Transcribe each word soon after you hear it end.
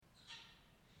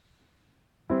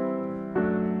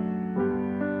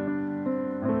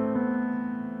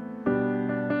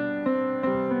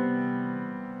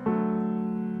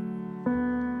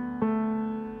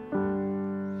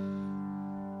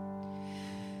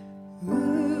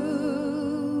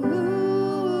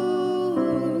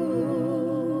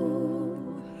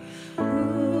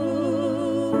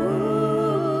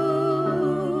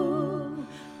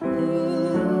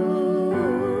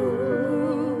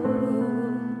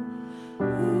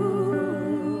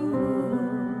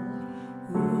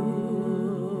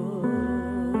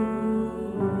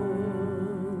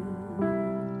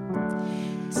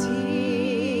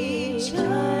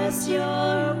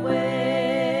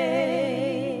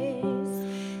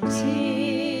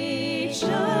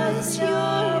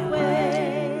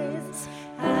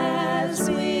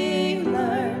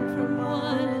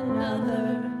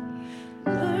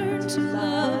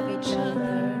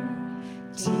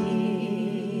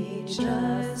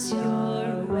us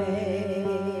your ways.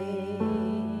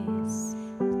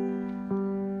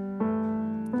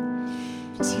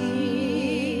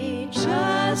 Teach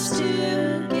us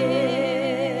to give.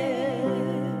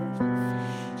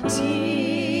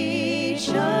 Teach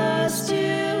us to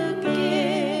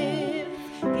give.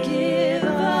 Give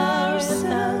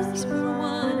ourselves for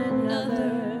one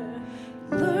another.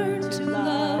 Learn to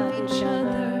love each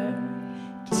other.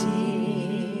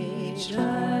 Teach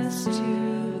us to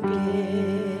give.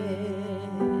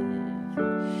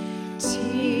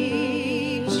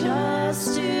 Teach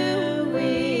us to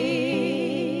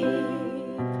weep.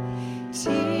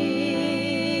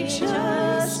 Teach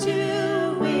us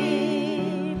to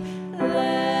weep.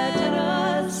 Let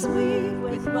us weep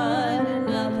with one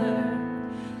another.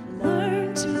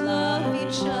 Learn to love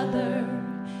each other.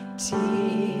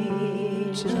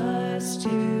 Teach us to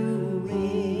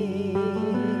weep.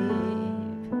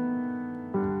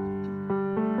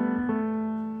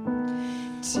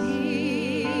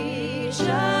 Teach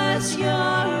us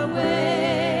your ways.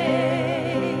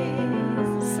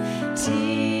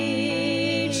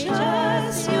 Teach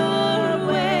us your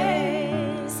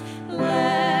ways.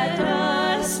 Let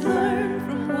us learn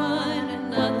from one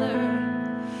another.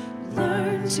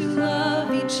 Learn to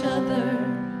love each other.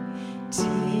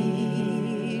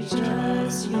 Teach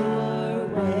us your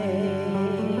ways.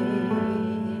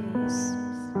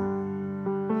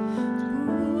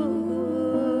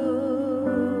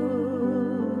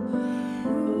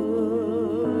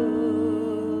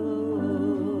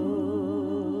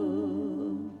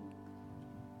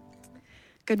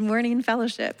 Good morning,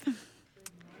 fellowship.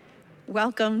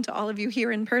 Welcome to all of you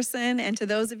here in person and to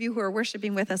those of you who are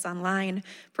worshiping with us online,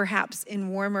 perhaps in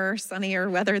warmer, sunnier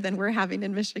weather than we're having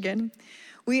in Michigan.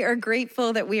 We are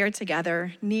grateful that we are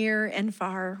together, near and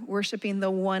far, worshiping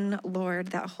the one Lord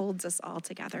that holds us all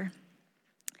together.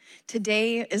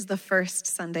 Today is the first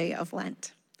Sunday of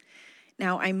Lent.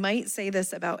 Now, I might say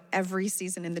this about every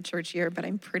season in the church year, but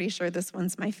I'm pretty sure this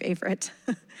one's my favorite.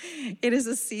 It is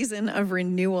a season of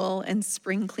renewal and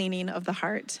spring cleaning of the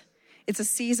heart. It's a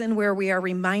season where we are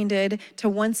reminded to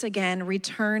once again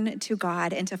return to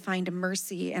God and to find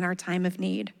mercy in our time of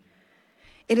need.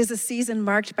 It is a season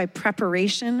marked by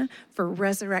preparation for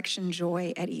resurrection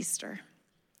joy at Easter.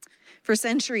 For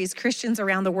centuries, Christians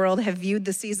around the world have viewed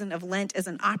the season of Lent as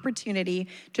an opportunity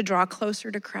to draw closer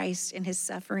to Christ in his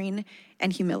suffering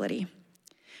and humility.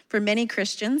 For many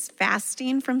Christians,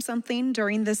 fasting from something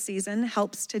during this season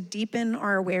helps to deepen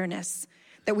our awareness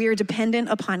that we are dependent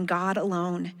upon God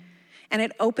alone, and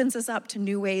it opens us up to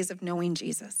new ways of knowing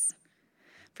Jesus.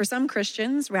 For some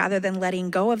Christians, rather than letting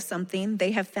go of something,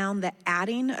 they have found that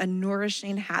adding a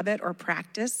nourishing habit or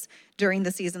practice during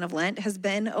the season of Lent has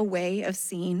been a way of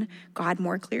seeing God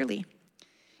more clearly.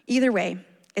 Either way,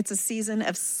 it's a season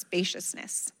of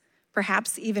spaciousness,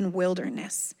 perhaps even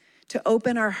wilderness, to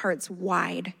open our hearts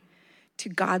wide to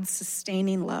God's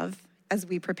sustaining love as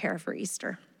we prepare for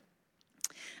Easter.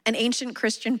 An ancient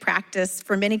Christian practice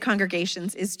for many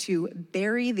congregations is to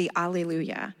bury the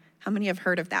Alleluia. How many have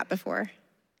heard of that before?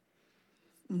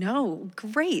 No,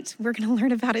 great. We're going to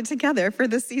learn about it together for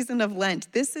the season of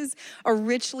Lent. This is a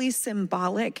richly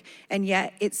symbolic, and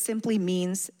yet it simply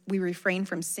means we refrain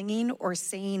from singing or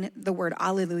saying the word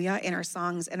Alleluia in our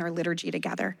songs and our liturgy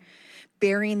together,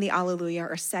 burying the Alleluia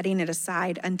or setting it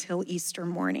aside until Easter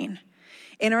morning.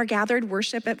 In our gathered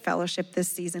worship at Fellowship this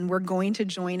season, we're going to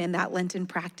join in that Lenten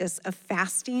practice of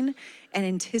fasting and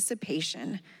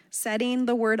anticipation, setting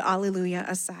the word Alleluia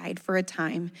aside for a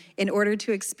time in order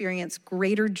to experience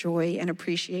greater joy and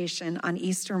appreciation on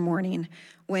Easter morning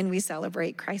when we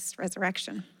celebrate Christ's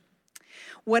resurrection.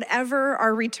 Whatever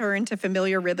our return to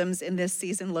familiar rhythms in this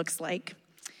season looks like,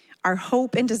 our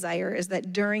hope and desire is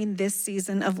that during this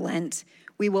season of Lent,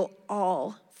 we will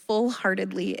all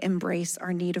full-heartedly embrace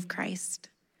our need of Christ,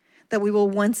 that we will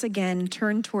once again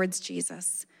turn towards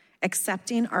Jesus,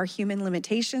 accepting our human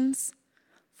limitations,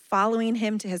 following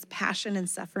him to his passion and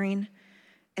suffering,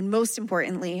 and most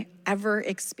importantly, ever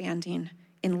expanding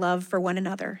in love for one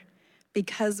another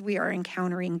because we are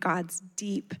encountering God's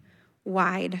deep,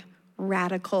 wide,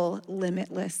 radical,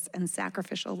 limitless, and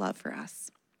sacrificial love for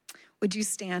us. Would you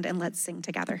stand and let's sing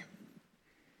together?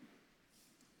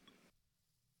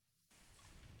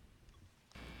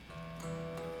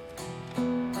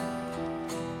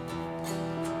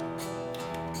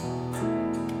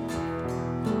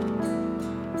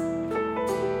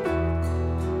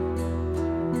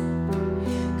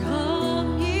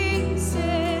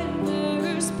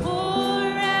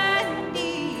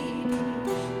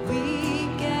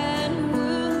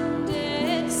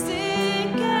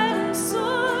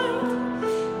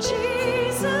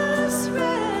 Jesus.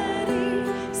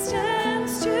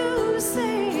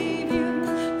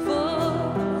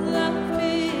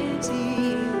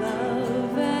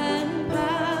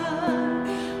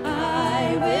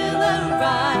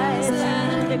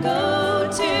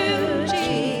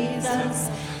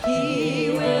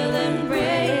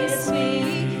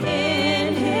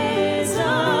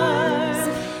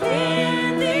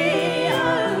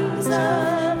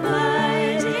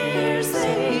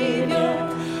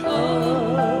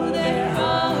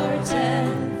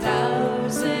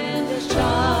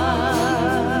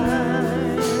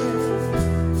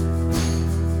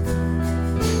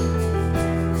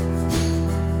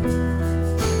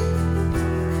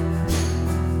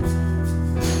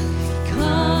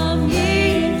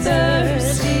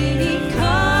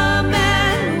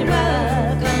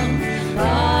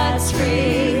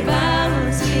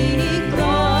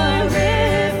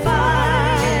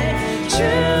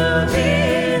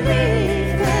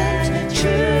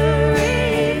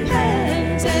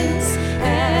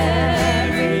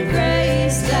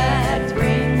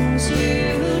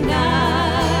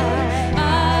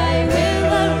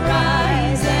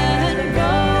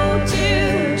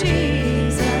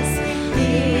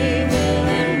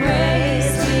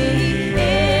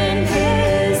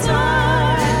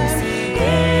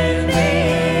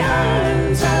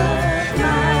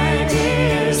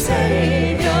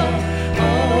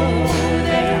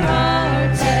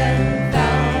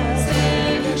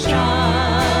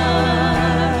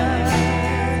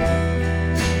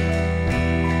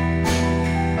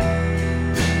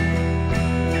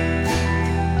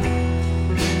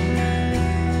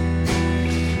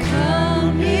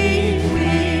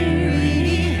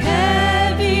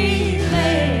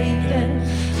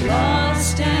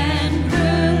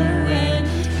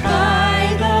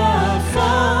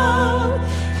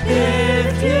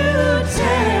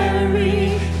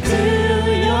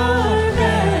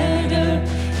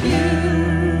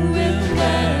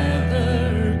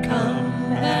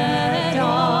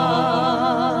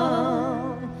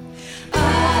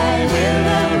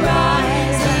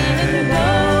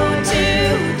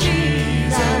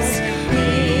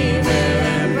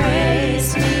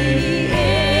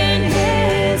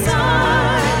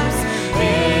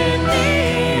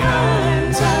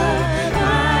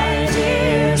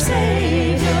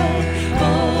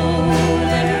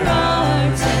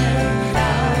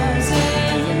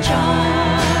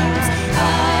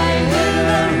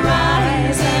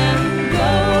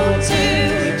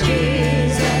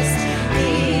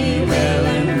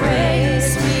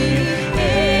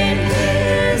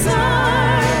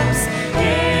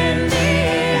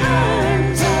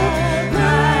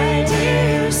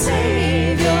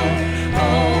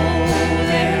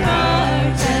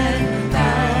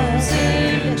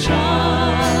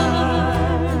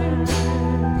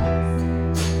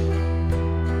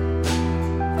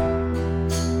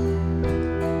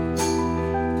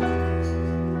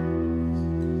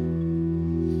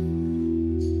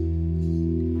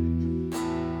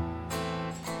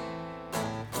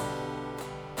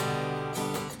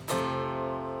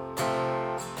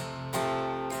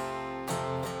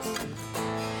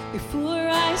 Before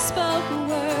I spoke a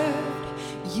word,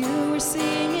 you were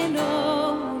singing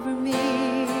over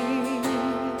me.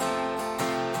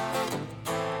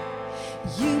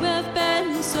 You have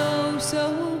been so,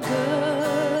 so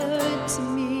good to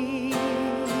me.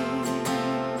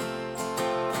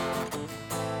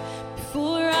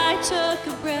 Before I took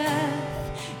a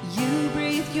breath, you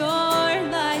breathed your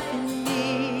life in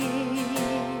me.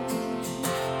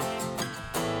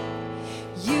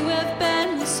 You have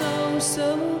been so,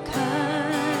 so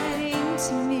kind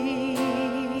to me.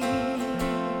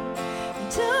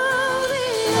 And oh,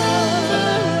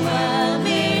 the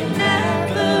overwhelming,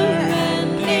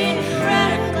 never-ending,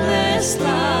 reckless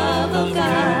love of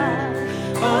God.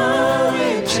 Oh,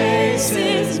 it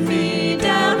chases me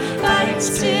down,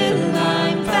 fights till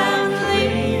I'm found,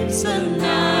 leaves the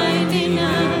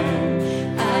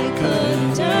 99. I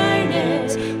couldn't earn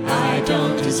it, I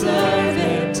don't deserve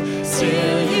it,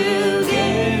 still you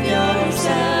give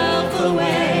yourself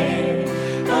away.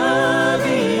 Oh,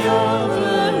 the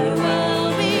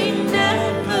overwhelming,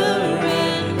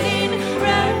 never-ending,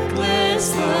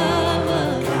 reckless love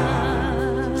of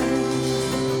God.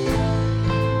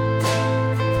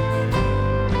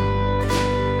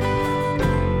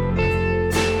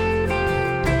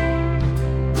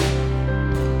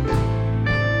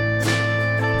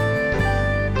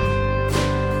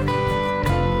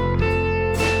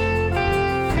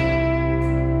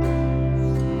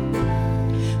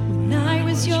 When I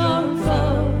was your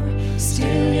foe,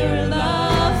 still your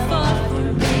love fought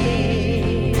for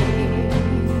me.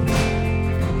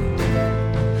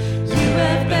 You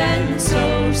have been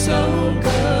so, so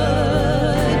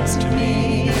good to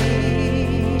me.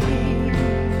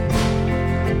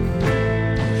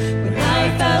 When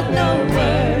I felt no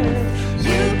worth,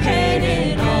 you paid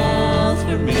it all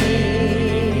for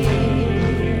me.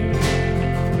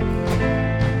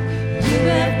 You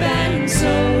have been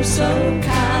so, so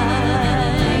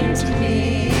kind to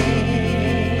me.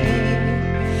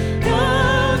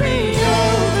 Oh, the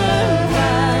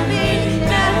overwhelming,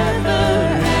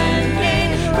 never-ending,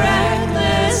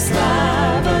 reckless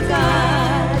love of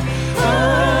God.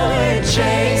 Oh, it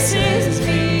chases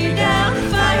me down,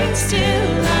 fights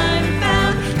till I'm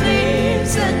found,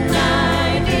 leaves the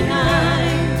 99.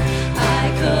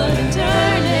 I couldn't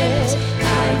earn it, I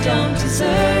don't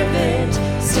deserve it,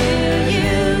 still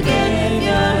you give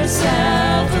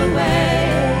yourself away.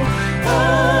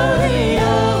 Oh, the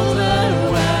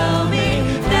overwhelming,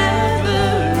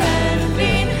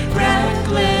 never-ending,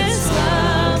 reckless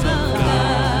love of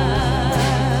God.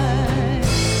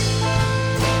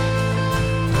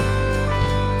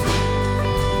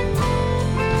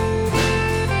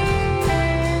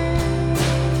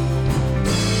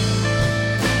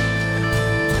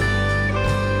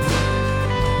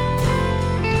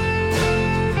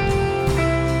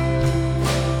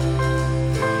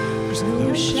 There's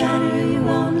no shadow you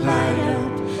won't light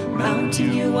up,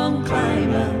 mountain you won't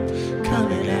climb up,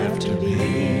 coming after me.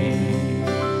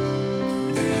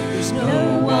 There's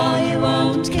no wall you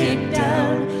won't kick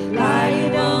down, lie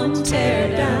you won't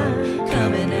tear down,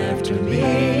 coming after me.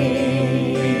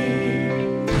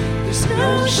 There's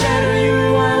no shadow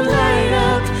you won't light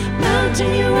up,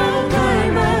 mountain you won't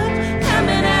climb up,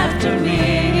 coming after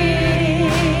me.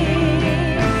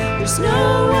 There's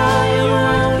no wall you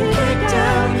won't kick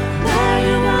down, lie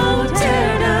you won't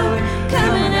tear down,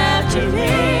 coming after me.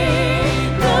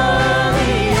 Oh,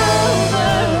 the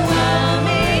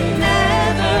overwhelming,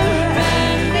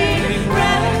 never-ending,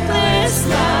 reckless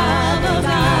love of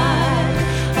God.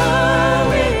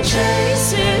 Oh, it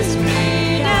chases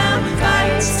me down,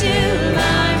 fights till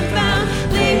I'm found,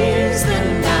 leaves the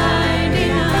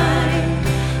 99.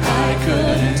 I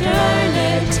couldn't earn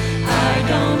it, I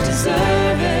don't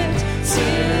deserve it,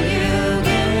 still you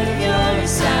give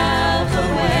yourself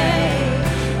away.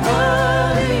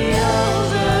 Oh, the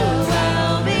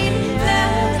overwhelming,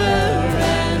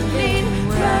 never-ending,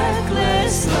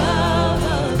 reckless love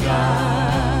of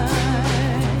God.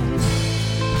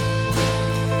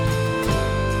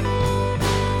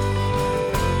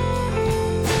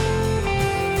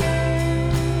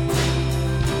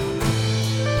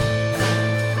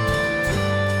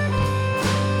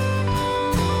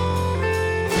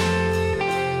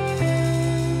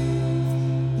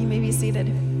 You may be seated.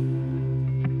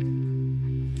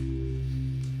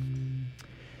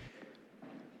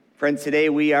 Friends, today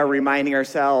we are reminding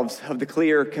ourselves of the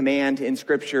clear command in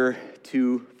Scripture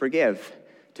to forgive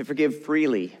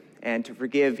freely, and to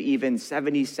forgive even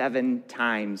 77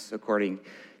 times, according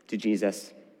to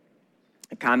Jesus.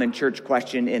 A common church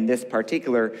question in this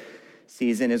particular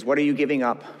season is, what are you giving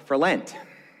up for Lent?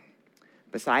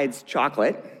 Besides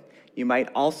chocolate, you might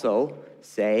also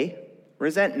say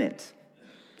resentment,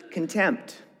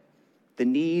 contempt, the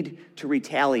need to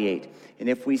retaliate. And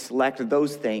if we select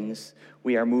those things,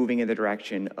 we are moving in the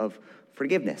direction of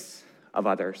forgiveness of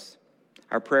others.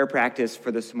 Our prayer practice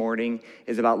for this morning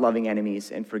is about loving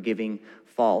enemies and forgiving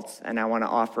faults. And I want to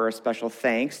offer a special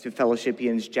thanks to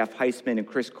fellowshipians Jeff Heisman and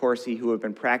Chris Corsi, who have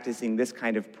been practicing this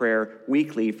kind of prayer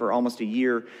weekly for almost a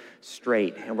year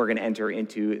straight. And we're going to enter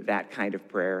into that kind of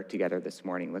prayer together this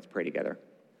morning. Let's pray together.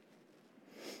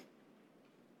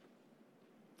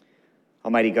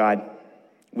 Almighty God,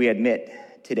 we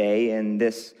admit today in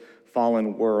this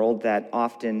fallen world that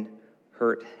often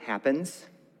hurt happens.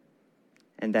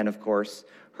 And then, of course,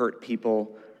 hurt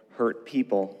people,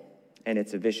 and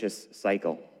it's a vicious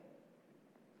cycle.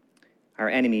 Our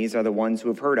enemies are the ones who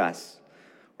have hurt us,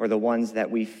 or the ones that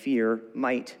we fear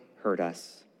might hurt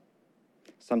us.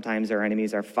 Sometimes our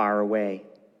enemies are far away,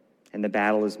 and the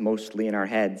battle is mostly in our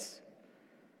heads.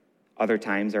 Other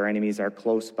times our enemies are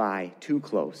close by, too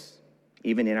close,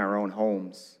 even in our own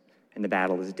homes, and the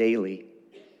battle is daily.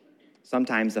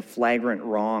 Sometimes a flagrant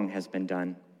wrong has been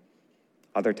done.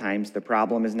 Other times, the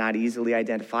problem is not easily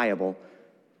identifiable,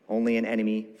 only an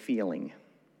enemy feeling.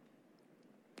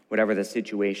 Whatever the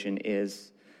situation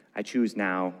is, I choose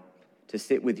now to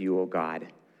sit with you, O God,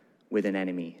 with an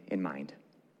enemy in mind.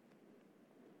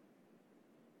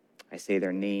 I say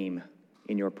their name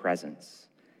in your presence,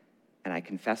 and I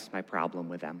confess my problem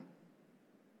with them.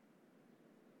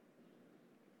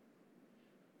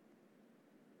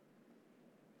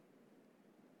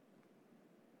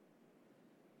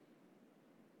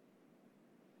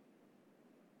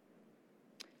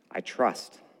 I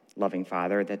trust, loving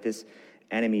Father, that this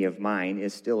enemy of mine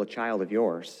is still a child of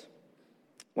yours,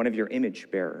 one of your image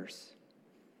bearers.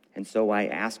 And so I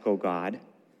ask, O God,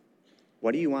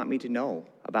 what do you want me to know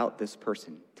about this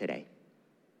person today?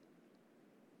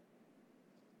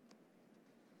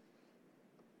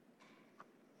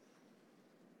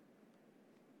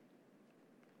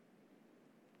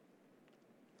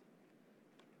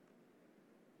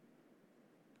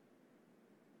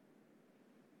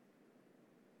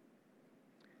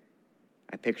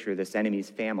 I picture this enemy's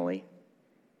family,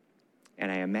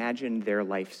 and I imagine their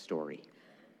life story.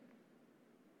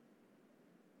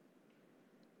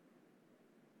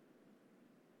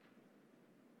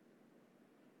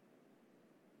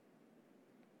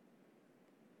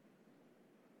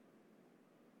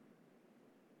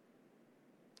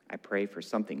 I pray for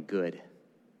something good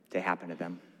to happen to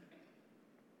them.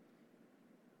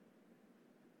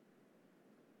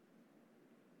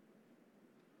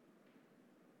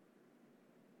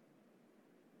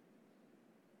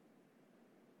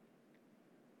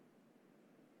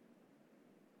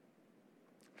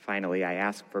 Finally, I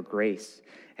ask for grace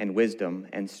and wisdom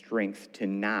and strength to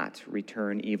not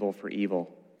return evil for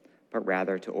evil, but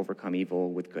rather to overcome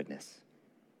evil with goodness.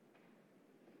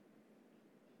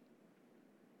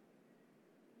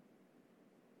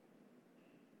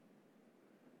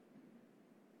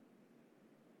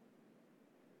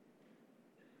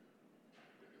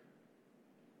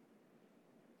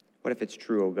 What if it's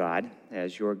true, O God,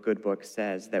 as your good book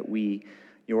says, that we,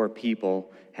 your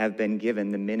people, have been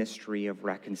given the ministry of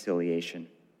reconciliation?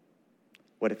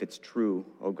 What if it's true,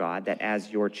 O God, that as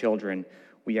your children,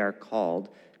 we are called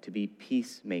to be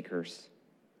peacemakers,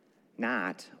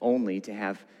 not only to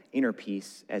have inner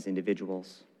peace as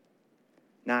individuals,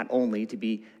 not only to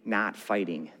be not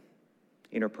fighting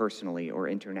interpersonally or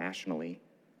internationally,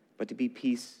 but to be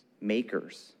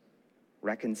peacemakers,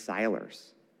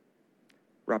 reconcilers,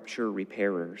 rupture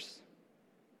repairers.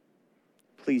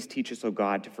 Please teach us, O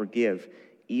God, to forgive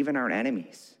even our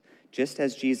enemies, just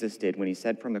as Jesus did when he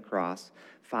said from the cross,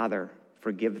 Father,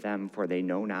 forgive them, for they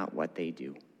know not what they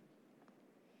do.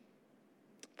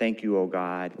 Thank you, O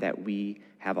God, that we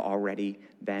have already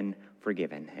been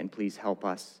forgiven, and please help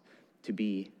us to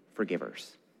be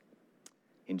forgivers.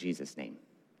 In Jesus' name,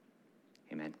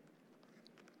 amen.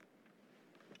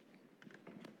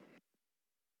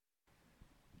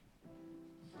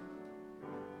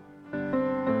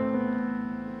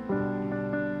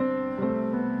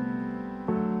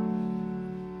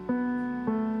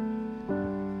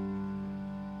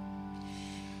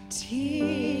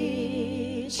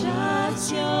 Teach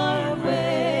us your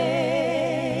ways.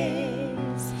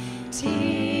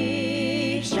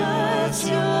 Teach us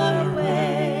your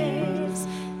ways.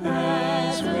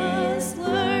 Let us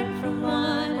learn from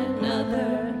one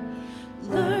another.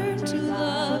 Learn to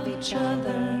love each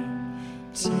other.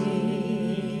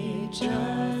 Teach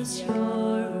us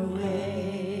your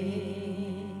ways.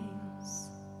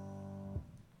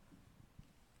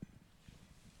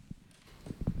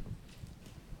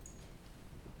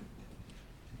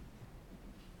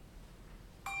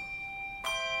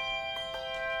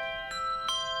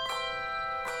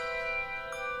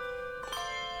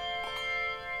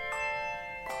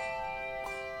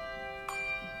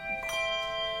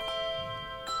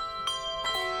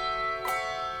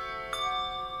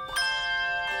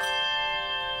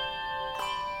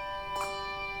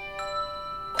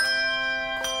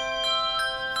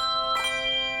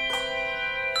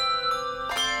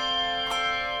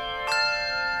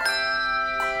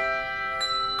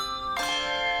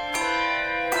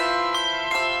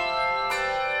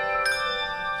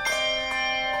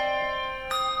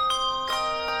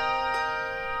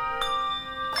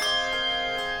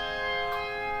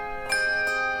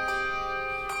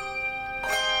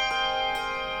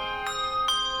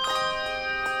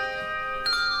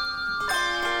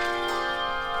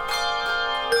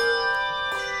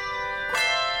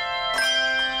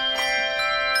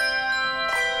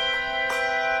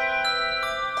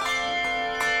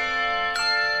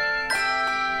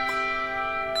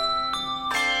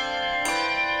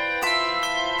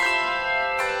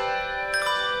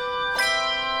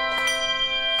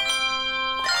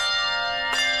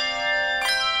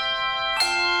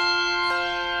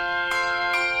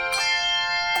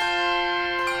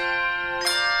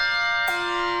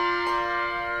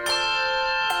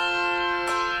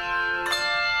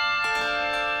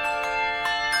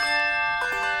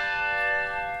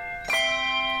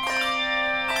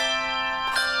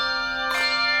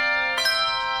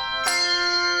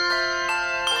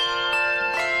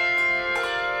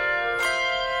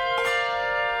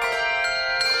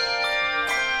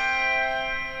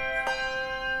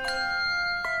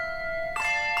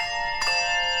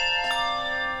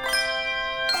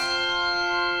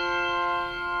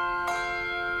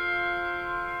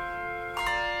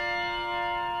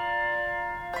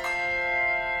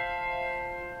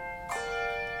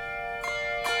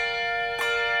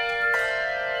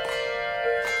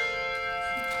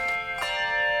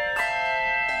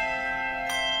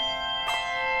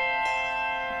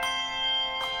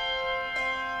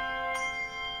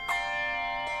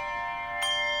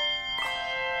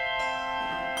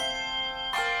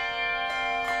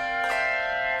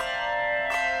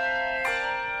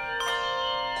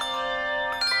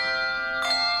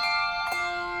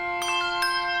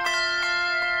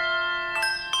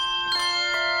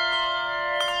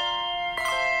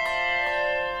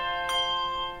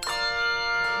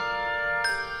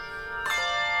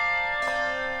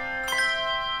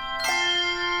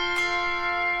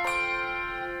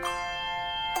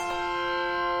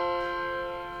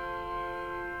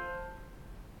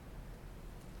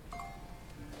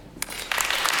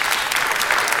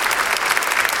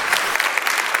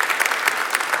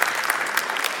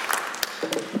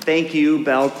 Thank you,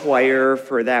 Bell Choir,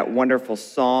 for that wonderful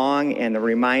song and the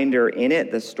reminder in it,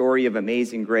 the story of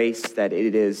amazing grace, that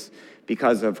it is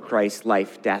because of Christ's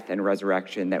life, death, and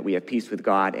resurrection that we have peace with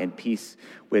God and peace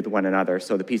with one another.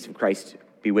 So the peace of Christ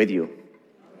be with you.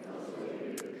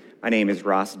 My name is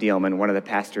Ross Dielman, one of the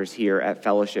pastors here at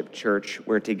Fellowship Church,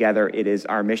 where together it is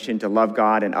our mission to love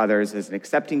God and others as an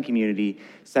accepting community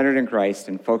centered in Christ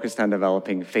and focused on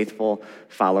developing faithful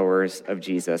followers of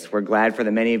Jesus. We're glad for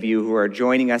the many of you who are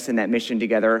joining us in that mission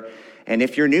together. And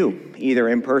if you're new, either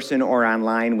in person or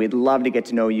online, we'd love to get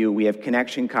to know you. We have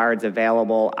connection cards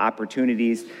available,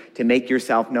 opportunities to make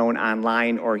yourself known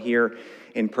online or here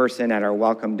in person at our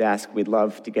welcome desk. We'd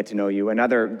love to get to know you.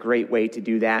 Another great way to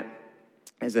do that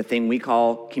is a thing we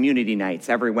call community nights.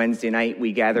 Every Wednesday night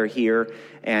we gather here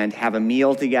and have a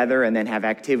meal together and then have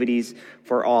activities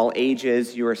for all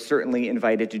ages. You are certainly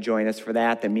invited to join us for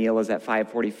that. The meal is at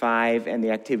 5:45 and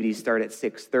the activities start at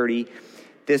 6:30.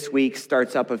 This week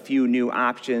starts up a few new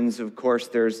options. Of course,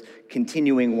 there's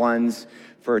continuing ones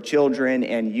for children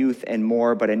and youth and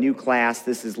more, but a new class,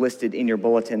 this is listed in your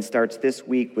bulletin, starts this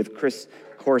week with Chris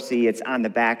Corsi. It's on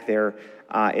the back there.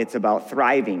 It's about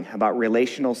thriving, about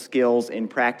relational skills in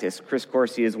practice. Chris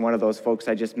Corsi is one of those folks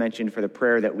I just mentioned for the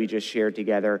prayer that we just shared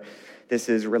together. This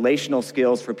is relational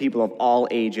skills for people of all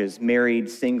ages, married,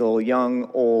 single,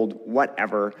 young, old,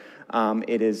 whatever.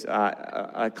 It is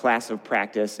a class of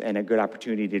practice and a good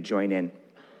opportunity to join in.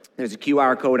 There's a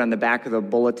QR code on the back of the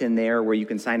bulletin there where you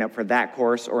can sign up for that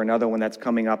course or another one that's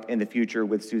coming up in the future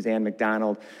with Suzanne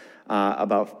McDonald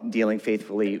about dealing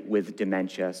faithfully with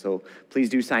dementia. So please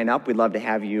do sign up. We'd love to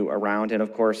have you around. And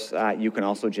of course, you can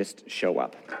also just show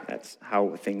up. That's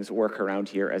how things work around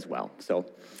here as well. So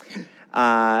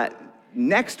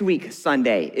next week,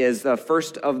 Sunday, is the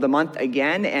first of the month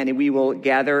again, and we will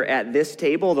gather at this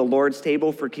table, the Lord's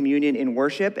table, for communion in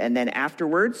worship. And then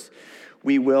afterwards,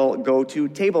 we will go to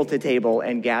table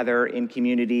and gather in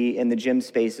community in the gym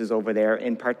spaces over there.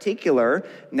 In particular,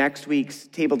 next week's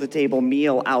table-to-table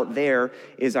meal out there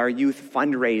is our youth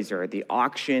fundraiser, the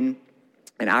auction,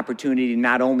 an opportunity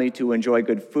not only to enjoy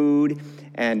good food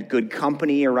and good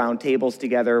company around tables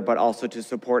together, but also to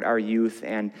support our youth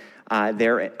and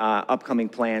their upcoming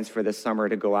plans for the summer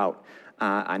to go out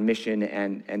on mission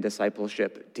and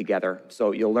discipleship together.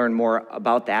 So you'll learn more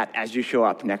about that as you show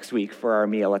up next week for our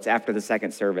meal. It's after the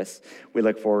second service. We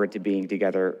look forward to being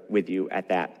together with you at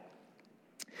that.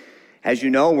 As you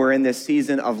know, we're in this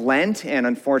season of Lent, and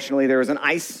unfortunately there was an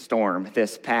ice storm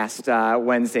this past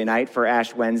Wednesday night for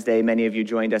Ash Wednesday. Many of you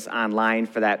joined us online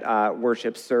for that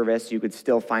worship service. You could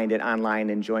still find it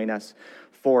online and join us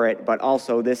for it, but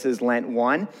also this is Lent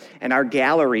 1, and our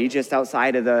gallery just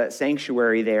outside of the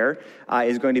sanctuary there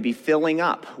is going to be filling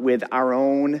up with our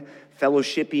own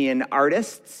fellowshipian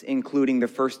artists, including the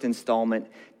first installment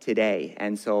today.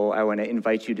 And so I want to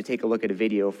invite you to take a look at a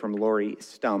video from Lori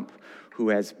Stump, who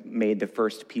has made the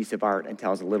first piece of art and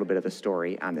tells a little bit of the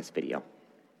story on this video.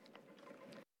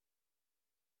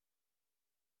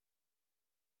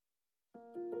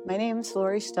 My name's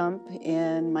Lori Stump,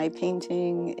 and my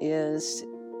painting is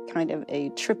kind of a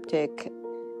triptych,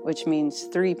 which means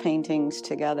 3 paintings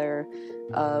together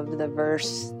of the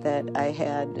verse that I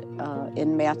had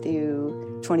in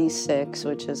Matthew 26,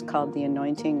 which is called The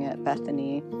Anointing at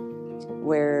Bethany,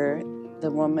 where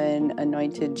the woman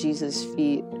anointed Jesus'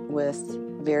 feet with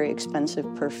very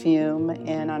expensive perfume.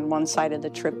 And on one side of the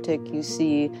triptych, you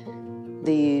see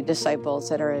the disciples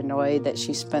that are annoyed that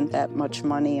she spent that much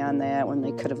money on that when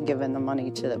they could have given the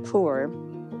money to the poor.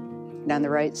 And on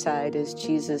the right side is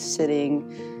Jesus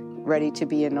sitting ready to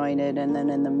be anointed, and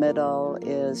then in the middle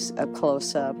is a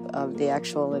close-up of the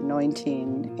actual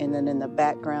anointing, and then in the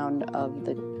background of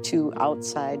the 2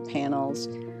 outside panels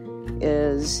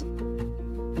is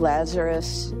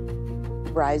Lazarus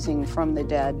rising from the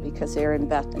dead, because they're in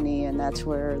Bethany, and that's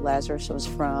where Lazarus was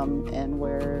from and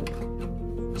where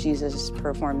Jesus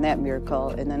performed that miracle.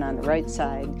 And then on the right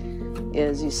side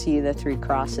is, you see the 3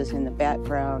 crosses in the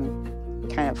background,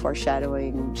 kind of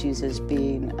foreshadowing Jesus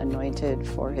being anointed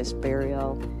for his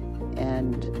burial,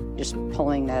 and just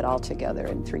pulling that all together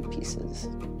in 3 pieces.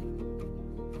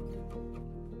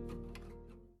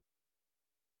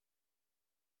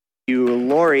 Thank you,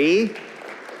 Lori.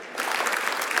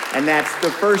 And that's the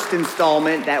first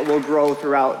installment that will grow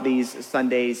throughout these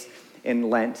Sundays in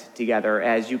Lent together.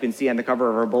 As you can see on the cover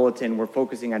of our bulletin, we're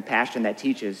focusing on passion that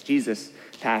teaches, Jesus'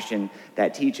 passion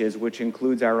that teaches, which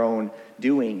includes our own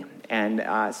doing. And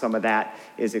some of that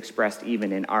is expressed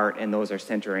even in art, and those are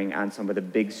centering on some of the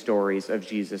big stories of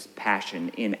Jesus' passion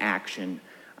in action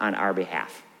on our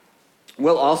behalf.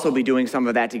 We'll also be doing some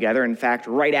of that together. In fact,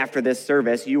 right after this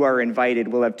service, you are invited.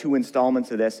 We'll have 2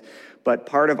 installments of this. But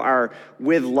part of our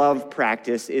With Love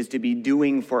practice is to be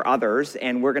doing for others,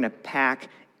 and we're going to pack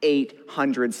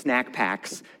 800 snack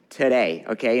packs today,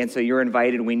 okay? And so you're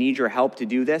invited. We need your help to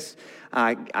do this.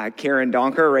 Karen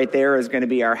Donker right there is going to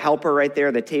be our helper right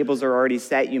there. The tables are already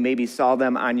set. You maybe saw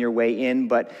them on your way in,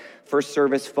 but first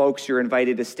service folks, you're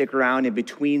invited to stick around. In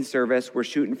between service, we're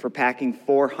shooting for packing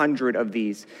 400 of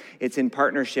these. It's in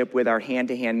partnership with our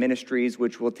hand-to-hand ministries,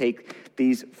 which will take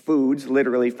these foods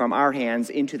literally from our hands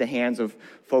into the hands of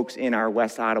folks in our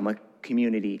West Ottawa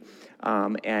community.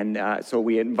 So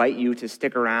we invite you to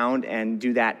stick around and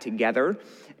do that together.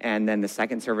 And then the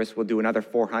second service, we'll do another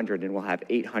 400, and we'll have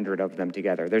 800 of them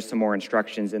together. There's some more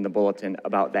instructions in the bulletin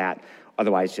about that.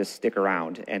 Otherwise, just stick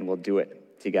around, and we'll do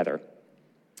it together.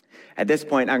 At this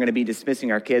point, I'm going to be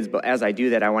dismissing our kids, but as I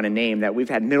do that, I want to name that we've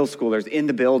had middle schoolers in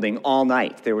the building all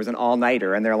night. There was an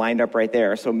all-nighter, and they're lined up right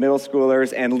there. So middle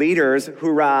schoolers and leaders,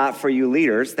 hoorah for you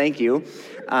leaders, thank you.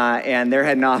 And they're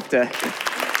heading off to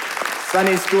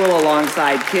Sunday school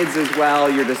alongside kids as well.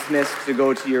 You're dismissed to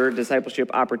go to your discipleship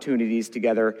opportunities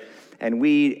together. And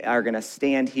we are going to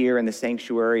stand here in the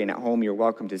sanctuary, and at home you're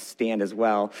welcome to stand as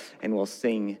well, and we'll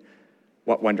sing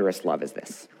What Wondrous Love Is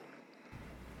This?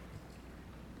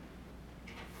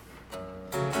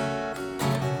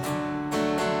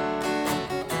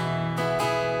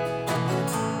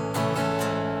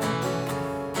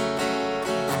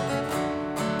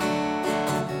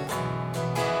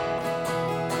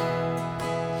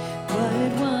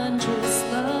 What wondrous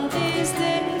love is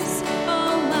this,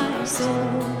 oh my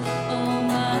soul?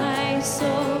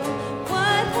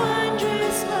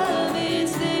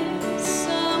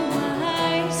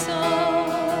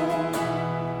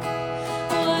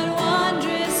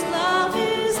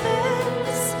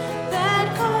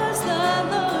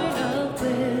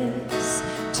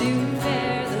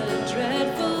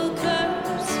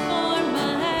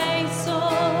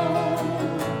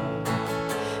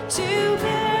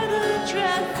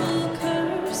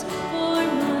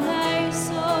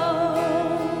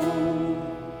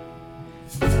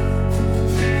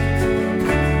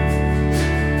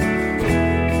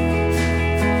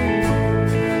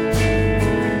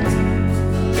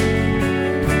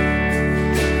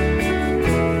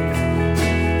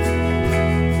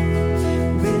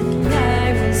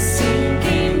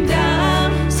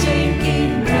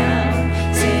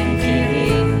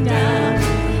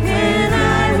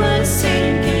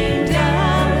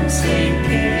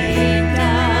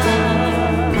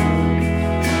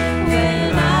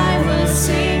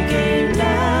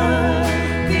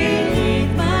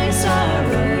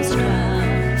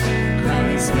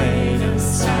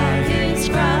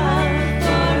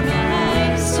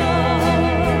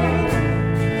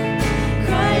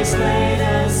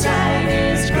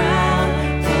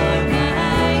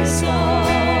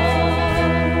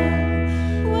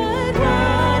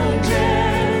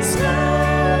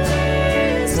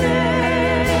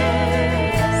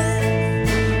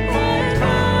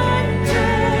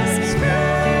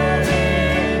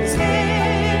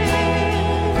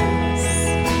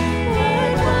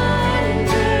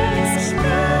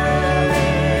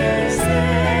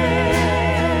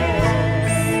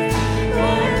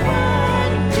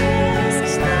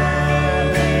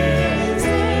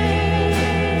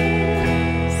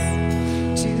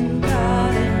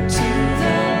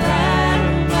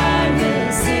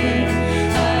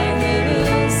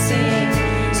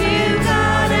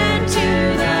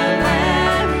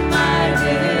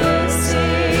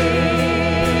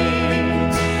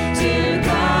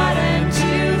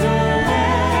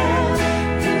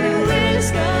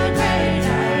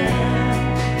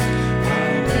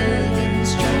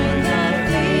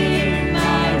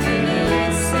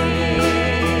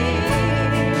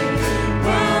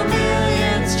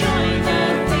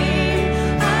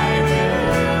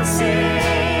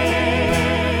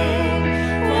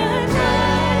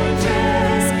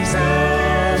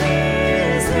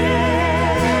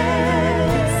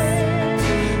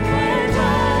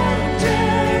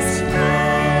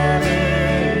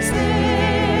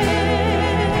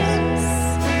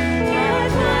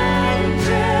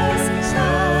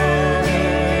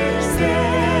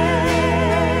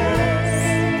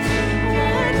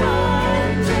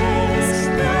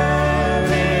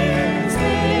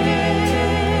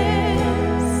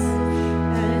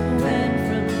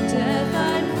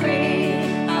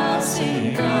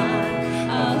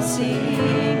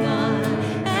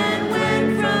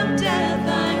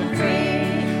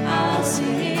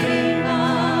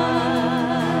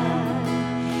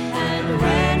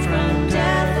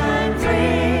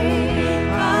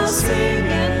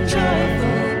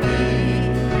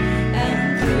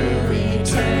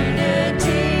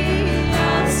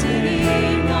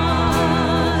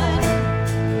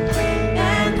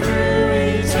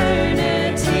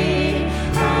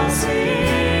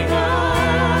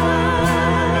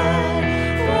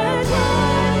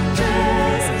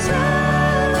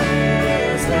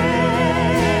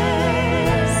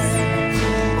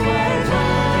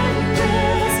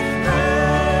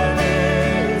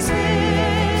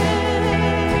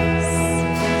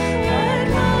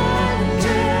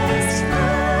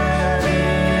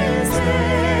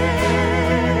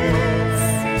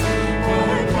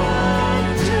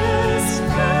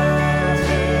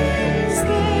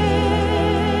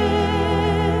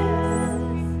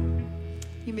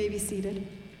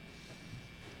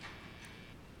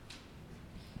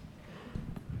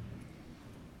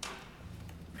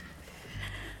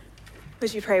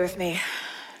 Would you pray with me?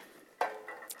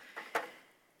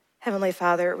 Heavenly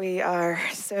Father, we are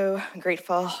so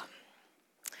grateful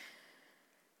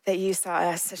that you saw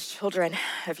us as children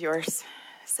of yours,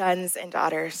 sons and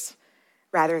daughters,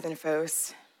 rather than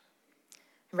foes.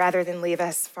 Rather than leave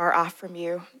us far off from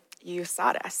you, you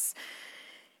sought us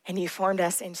and you formed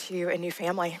us into a new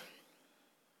family.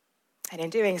 And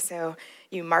in doing so,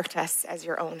 you marked us as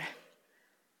your own.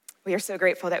 We are so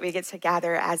grateful that we get to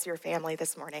gather as your family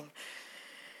this morning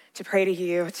to pray to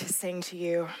you, to sing to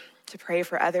you, to pray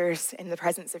for others in the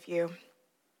presence of you,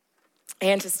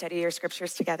 and to study your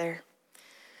scriptures together.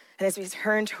 And as we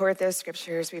turn toward those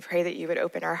scriptures, we pray that you would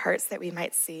open our hearts that we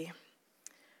might see,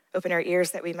 open our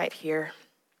ears that we might hear,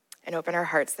 and open our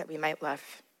hearts that we might love.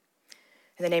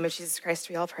 In the name of Jesus Christ,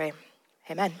 we all pray.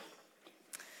 Amen.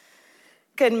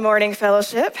 Good morning,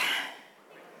 fellowship.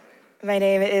 My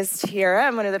name is Tiara.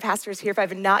 I'm one of the pastors here if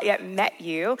I've not yet met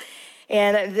you.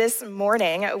 And this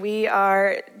morning, we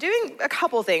are doing a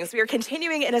couple things. We are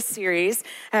continuing in a series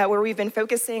where we've been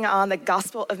focusing on the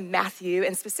Gospel of Matthew,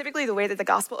 and specifically the way that the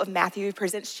Gospel of Matthew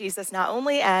presents Jesus not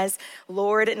only as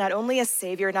Lord, not only as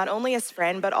Savior, not only as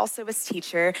friend, but also as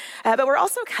teacher. But we're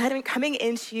also kind of coming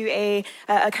into a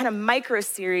kind of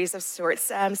micro-series of sorts,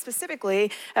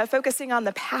 specifically focusing on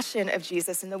the passion of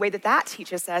Jesus and the way that that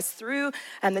teaches us through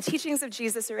the teachings of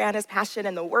Jesus around his passion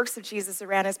and the works of Jesus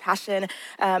around his passion.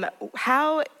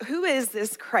 Who is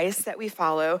this Christ that we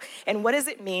follow, and what does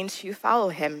it mean to follow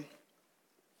him?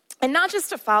 And not just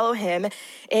to follow him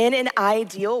in an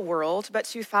ideal world, but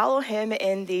to follow him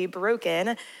in the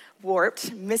broken,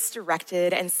 warped,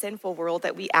 misdirected, and sinful world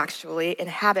that we actually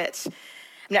inhabit. I'm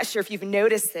not sure if you've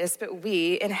noticed this, but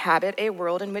we inhabit a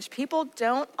world in which people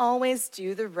don't always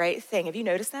do the right thing. Have you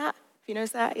noticed that? You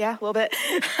notice that? Yeah, a little bit.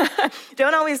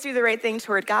 Don't always do the right thing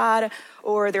toward God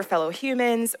or their fellow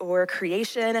humans or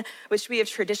creation, which we have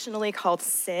traditionally called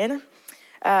sin.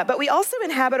 But we also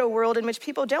inhabit a world in which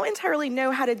people don't entirely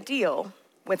know how to deal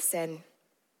with sin.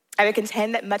 I would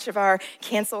contend that much of our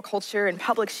cancel culture and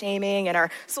public shaming and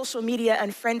our social media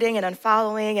unfriending and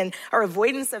unfollowing and our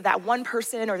avoidance of that one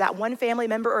person or that one family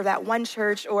member or that one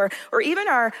church or even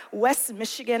our West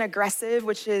Michigan aggressive,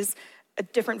 which is a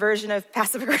different version of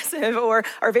passive aggressive, or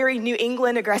our very New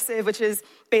England aggressive, which is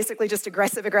basically just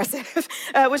aggressive.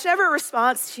 Whichever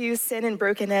response to sin and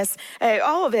brokenness,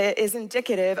 all of it is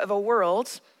indicative of a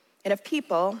world and of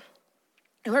people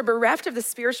who are bereft of the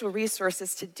spiritual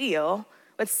resources to deal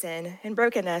with sin and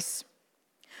brokenness,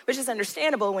 which is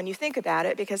understandable when you think about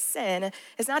it, because sin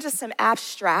is not just some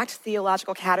abstract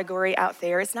theological category out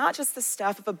there. It's not just the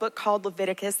stuff of a book called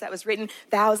Leviticus that was written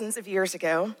thousands of years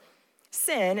ago.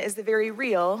 Sin is the very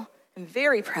real and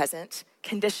very present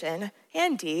condition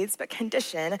and deeds, but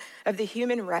condition of the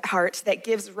human heart that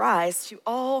gives rise to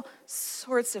all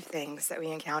sorts of things that we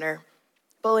encounter.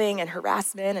 Bullying and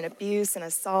harassment and abuse and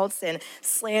assaults and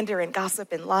slander and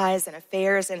gossip and lies and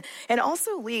affairs, and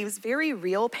also leaves very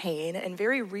real pain and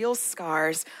very real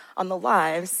scars on the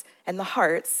lives and the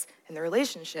hearts and the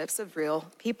relationships of real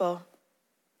people.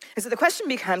 And so the question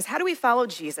becomes, how do we follow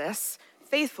Jesus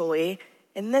faithfully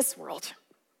in this world?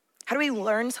 How do we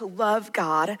learn to love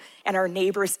God and our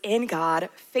neighbors in God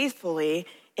faithfully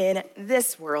in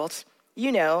this world?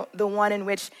 You know, the one in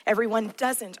which everyone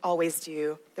doesn't always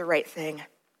do the right thing.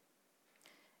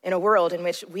 In a world in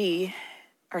which we,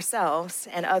 ourselves,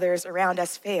 and others around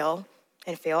us fail,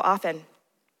 and fail often.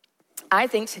 I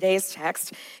think today's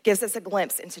text gives us a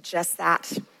glimpse into just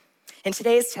that. In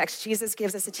today's text, Jesus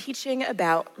gives us a teaching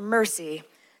about mercy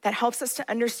that helps us to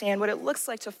understand what it looks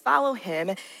like to follow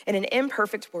him in an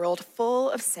imperfect world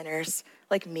full of sinners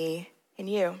like me and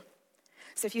you.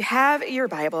 So if you have your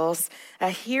Bibles,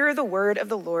 hear the word of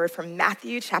the Lord from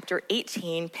Matthew chapter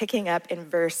 18, picking up in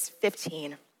verse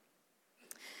 15.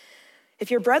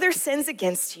 If your brother sins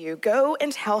against you, go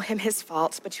and tell him his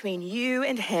fault between you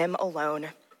and him alone.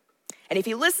 And if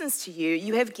he listens to you,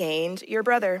 you have gained your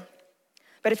brother.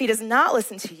 But if he does not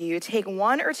listen to you, take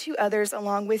one or two others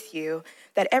along with you,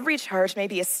 that every charge may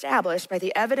be established by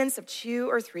the evidence of 2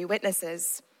 or 3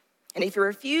 witnesses. And if he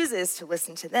refuses to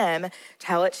listen to them,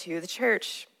 tell it to the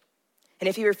church. And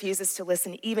if he refuses to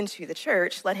listen even to the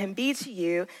church, let him be to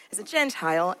you as a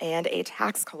Gentile and a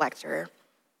tax collector.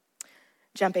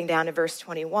 Jumping down to verse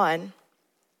 21.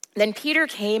 Then Peter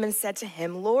came and said to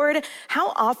him, Lord,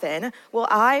 how often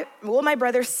will my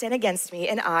brother sin against me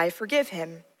and I forgive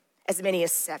him? As many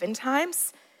as 7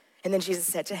 times? And then Jesus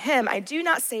said to him, I do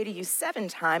not say to you 7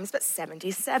 times, but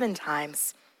 77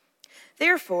 times.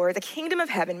 Therefore, the kingdom of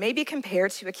heaven may be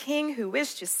compared to a king who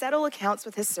wished to settle accounts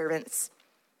with his servants.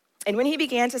 And when he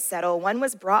began to settle, one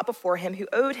was brought before him who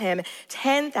owed him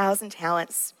 10,000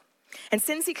 talents. And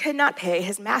since he could not pay,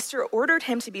 his master ordered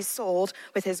him to be sold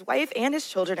with his wife and his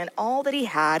children and all that he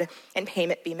had, and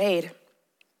payment be made.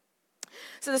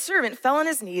 So the servant fell on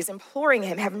his knees, imploring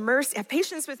him, have mercy, have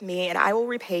patience with me, and I will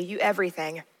repay you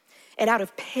everything. And out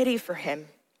of pity for him,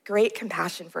 great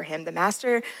compassion for him, the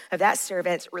master of that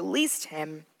servant released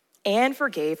him and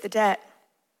forgave the debt.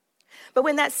 But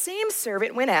when that same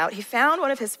servant went out, he found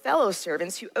one of his fellow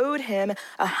servants who owed him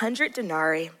 100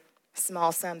 denarii, a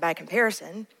small sum by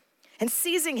comparison. And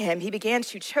seizing him, he began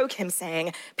to choke him,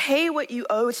 saying, "Pay what you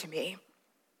owe to me."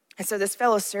 And so this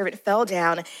fellow servant fell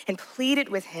down and pleaded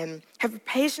with him, "Have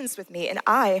patience with me, and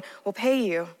I will pay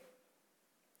you."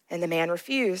 And the man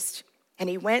refused, and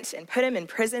he went and put him in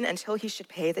prison until he should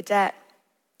pay the debt.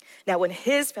 Now when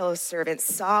his fellow servants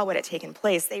saw what had taken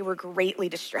place, they were greatly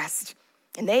distressed,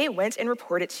 and they went and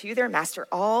reported to their master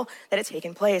all that had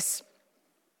taken place.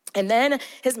 And then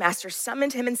his master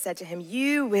summoned him and said to him,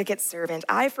 "You wicked servant,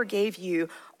 I forgave you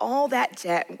all that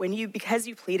debt because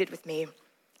you pleaded with me.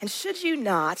 And should you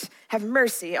not have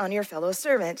mercy on your fellow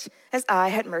servant, as I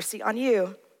had mercy on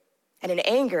you?" And in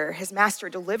anger, his master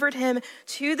delivered him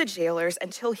to the jailers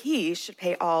until he should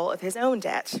pay all of his own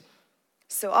debt.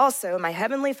 So also my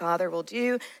heavenly Father will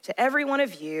do to every one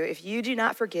of you if you do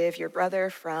not forgive your brother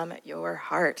from your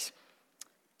heart.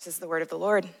 This is the word of the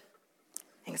Lord.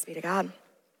 Thanks be to God.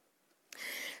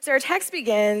 So our text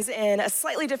begins in a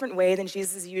slightly different way than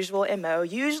Jesus' usual MO.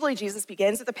 Usually Jesus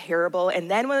begins with a parable, and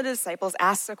then one of the disciples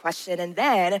asks a question, and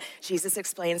then Jesus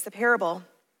explains the parable.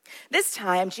 This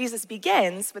time, Jesus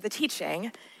begins with a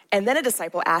teaching, and then a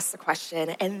disciple asks a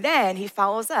question, and then he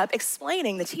follows up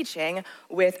explaining the teaching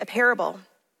with a parable.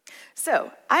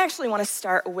 So I actually want to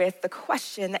start with the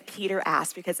question that Peter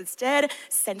asked because it's dead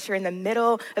center in the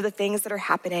middle of the things that are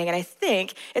happening, and I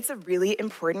think it's a really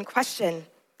important question.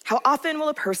 How often will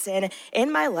a person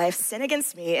in my life sin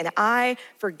against me and I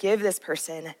forgive this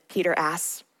person? Peter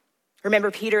asks.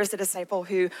 Remember, Peter is the disciple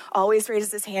who always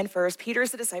raises his hand first. Peter is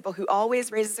the disciple who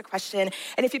always raises a question.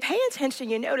 And if you pay attention,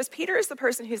 you notice Peter is the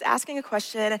person who's asking a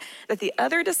question that the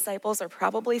other disciples are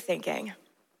probably thinking.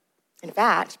 In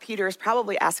fact, Peter is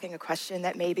probably asking a question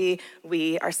that maybe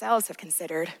we ourselves have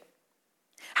considered.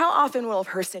 How often will a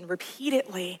person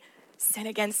repeatedly sin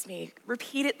against me,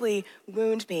 repeatedly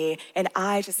wound me, and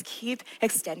I just keep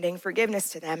extending forgiveness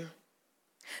to them?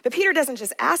 But Peter doesn't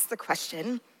just ask the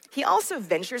question, he also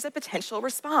ventures a potential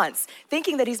response,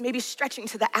 thinking that he's maybe stretching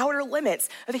to the outer limits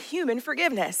of human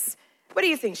forgiveness. What do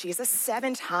you think, Jesus?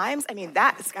 7 times? I mean,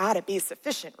 that's gotta be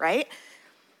sufficient, right?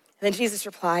 And then Jesus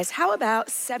replies, how about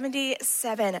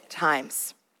 77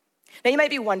 times? Now you might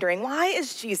be wondering, why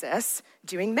is Jesus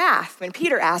doing math when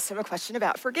Peter asked him a question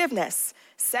about forgiveness?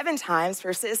 7 times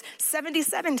versus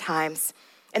 77 times.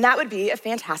 And that would be a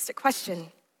fantastic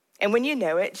question. And when you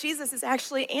know it, Jesus is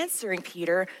actually answering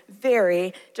Peter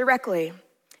very directly.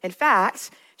 In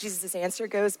fact, Jesus' answer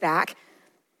goes back,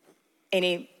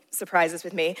 any surprises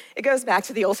with me, it goes back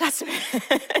to the Old Testament.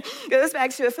 It goes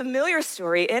back to a familiar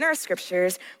story in our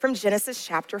scriptures from Genesis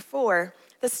chapter 4,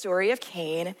 the story of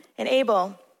Cain and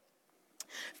Abel.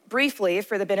 Briefly,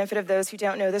 for the benefit of those who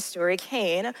don't know the story,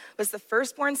 Cain was the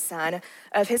firstborn son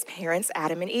of his parents,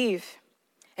 Adam and Eve.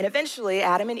 And eventually,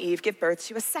 Adam and Eve give birth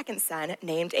to a second son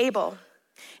named Abel.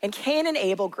 And Cain and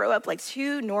Abel grow up like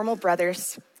 2 normal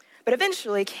brothers. But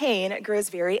eventually, Cain grows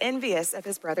very envious of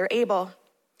his brother Abel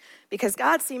because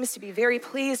God seems to be very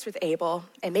pleased with Abel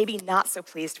and maybe not so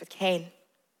pleased with Cain.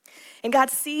 And God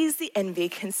sees the envy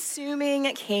consuming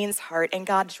Cain's heart, and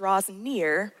God draws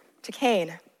near to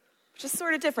Cain, which is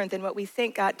sort of different than what we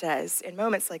think God does in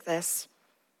moments like this.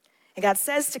 And God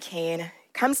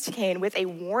comes to Cain with a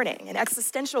warning, an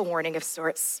existential warning of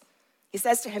sorts. He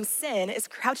says to him, sin is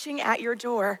crouching at your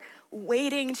door,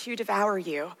 waiting to devour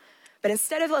you. But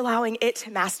instead of allowing it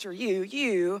to master you,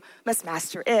 you must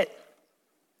master it.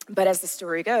 But as the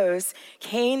story goes,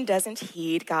 Cain doesn't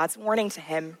heed God's warning to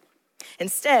him.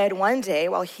 Instead, one day,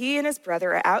 while he and his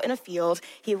brother are out in a field,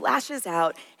 he lashes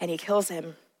out and he kills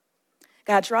him.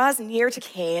 God draws near to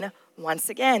Cain once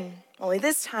again, only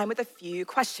this time with a few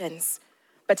questions,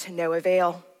 but to no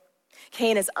avail.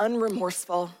 Cain is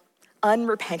unremorseful,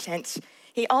 unrepentant.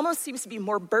 He almost seems to be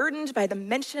more burdened by the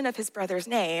mention of his brother's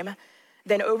name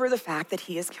than over the fact that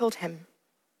he has killed him.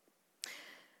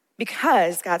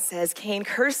 Because, God says, Cain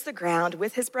cursed the ground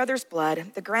with his brother's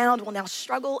blood, the ground will now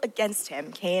struggle against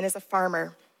him. Cain is a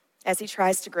farmer as he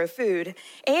tries to grow food.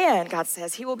 And God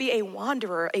says he will be a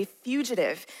wanderer, a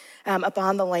fugitive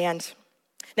upon the land.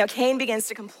 Now, Cain begins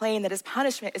to complain that his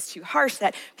punishment is too harsh,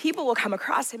 that people will come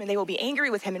across him and they will be angry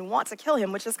with him and want to kill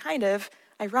him, which is kind of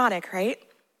ironic, right?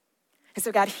 And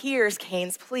so God hears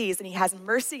Cain's pleas, and he has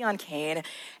mercy on Cain,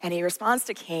 and he responds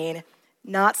to Cain,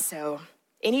 "Not so.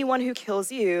 Anyone who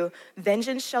kills you,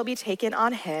 vengeance shall be taken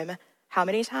on him." How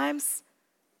many times?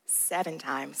 7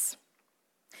 times.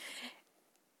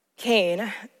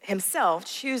 Cain himself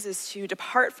chooses to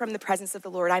depart from the presence of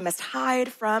the Lord. "I must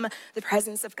hide from the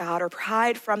presence of God," or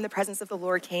hide from the presence of the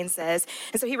Lord, Cain says.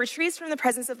 And so he retreats from the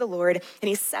presence of the Lord, and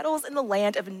he settles in the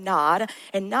land of Nod.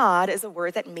 And Nod is a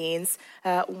word that means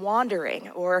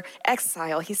wandering or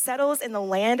exile. He settles in the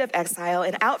land of exile,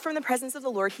 and out from the presence of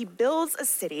the Lord, he builds a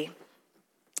city.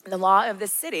 And the law of the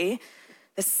city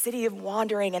of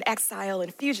wandering and exile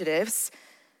and fugitives,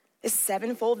 is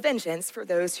 7-fold vengeance for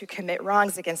those who commit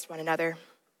wrongs against one another.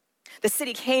 The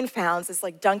city Cain founds is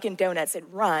like Dunkin' Donuts. It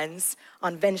runs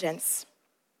on vengeance.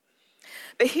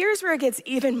 But here's where it gets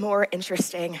even more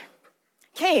interesting.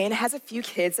 Cain has a few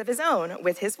kids of his own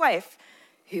with his wife,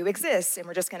 who exists, and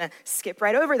we're just gonna skip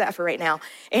right over that for right now.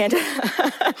 And,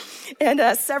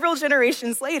 several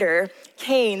generations later,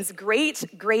 Cain's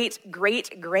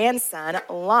great-great-great-grandson,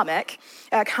 Lamech,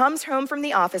 comes home from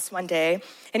the office one day,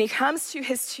 and he comes to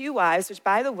his 2 wives, which,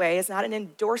 by the way, is not an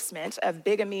endorsement of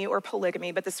bigamy or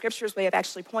polygamy, but the scripture's way of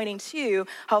actually pointing to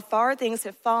how far things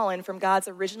have fallen from God's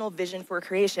original vision for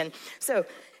creation. So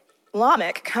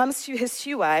Lamech comes to his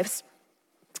 2 wives,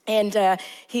 and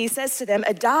he says to them,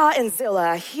 "Adah and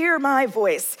Zillah, hear my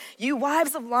voice. You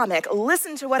wives of Lamech,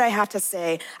 listen to what I have to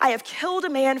say. I have killed a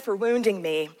man for wounding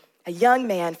me, a young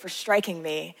man for striking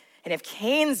me. And if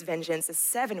Cain's vengeance is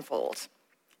 7-fold,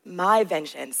 my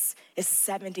vengeance is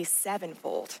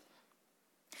 77-fold.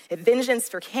 If vengeance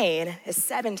for Cain is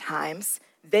 7 times,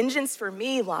 vengeance for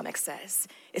me," Lamech says,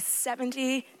 "is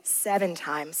 77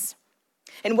 times.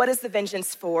 And what is the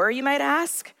vengeance for, you might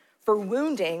ask? For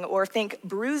wounding, or think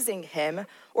bruising him,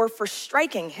 or for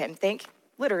striking him, think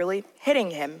literally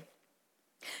hitting him."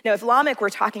 Now, if Lamech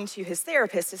were talking to his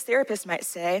therapist might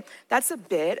say, "That's a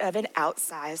bit of an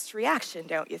outsized reaction,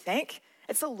 don't you think?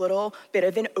 It's a little bit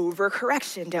of an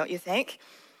overcorrection, don't you think?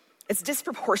 It's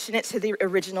disproportionate to the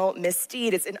original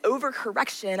misdeed. It's an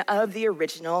overcorrection of the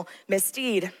original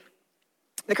misdeed."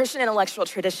 The Christian intellectual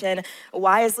tradition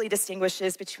wisely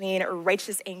distinguishes between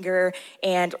righteous anger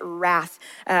and wrath.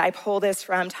 I pull this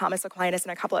from Thomas Aquinas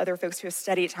and a couple other folks who have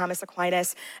studied Thomas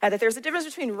Aquinas, that there's a difference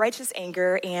between righteous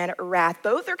anger and wrath.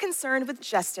 Both are concerned with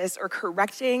justice or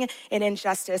correcting an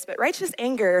injustice, but righteous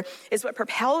anger is what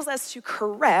propels us to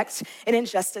correct an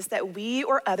injustice that we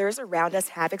or others around us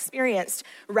have experienced,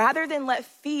 rather than let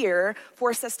fear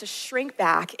force us to shrink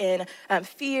back in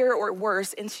fear or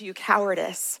worse, into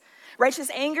cowardice. Righteous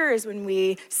anger is when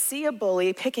we see a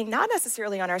bully picking not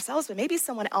necessarily on ourselves, but maybe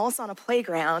someone else on a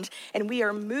playground, and we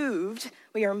are moved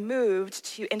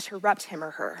to interrupt him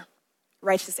or her.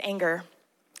 Righteous anger.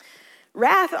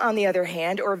 Wrath, on the other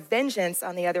hand, or vengeance,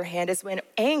 on the other hand, is when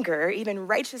anger, even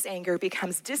righteous anger,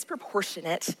 becomes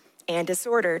disproportionate and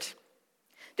disordered.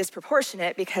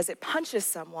 Disproportionate because it punches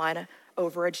someone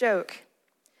over a joke.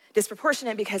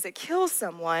 Disproportionate because it kills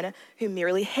someone who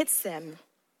merely hits them.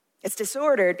 It's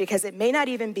disordered because it may not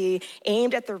even be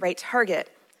aimed at the right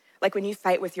target, like when you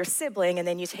fight with your sibling and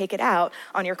then you take it out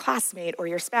on your classmate or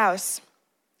your spouse,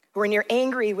 or when you're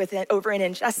angry over an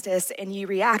injustice and you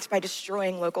react by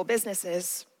destroying local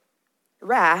businesses.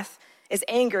 Wrath is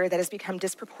anger that has become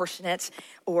disproportionate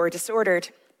or disordered.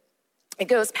 It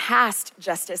goes past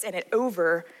justice and it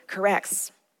overcorrects.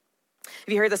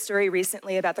 Have you heard the story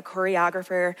recently about the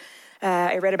choreographer?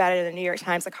 I read about it in the New York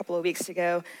Times a couple of weeks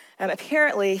ago.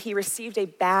 Apparently, he received a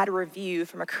bad review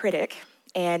from a critic,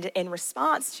 and in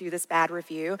response to this bad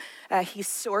review, he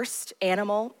sourced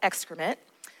animal excrement,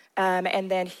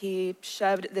 and then he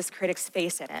shoved this critic's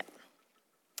face in it.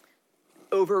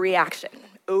 Overreaction,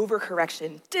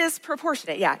 overcorrection,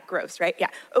 disproportionate. Yeah, gross, right? Yeah,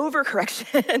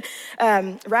 overcorrection.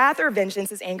 Wrath or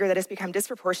vengeance is anger that has become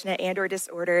disproportionate and or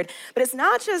disordered, but it's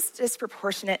not just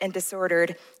disproportionate and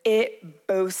disordered, it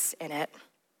boasts in it.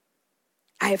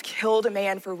 I have killed a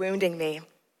man for wounding me,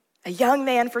 a young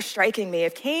man for striking me.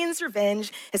 If Cain's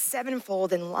revenge is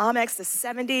 7-fold, then Lamech's is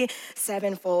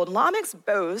 77-fold. Lamech's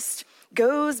boast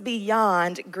goes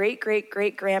beyond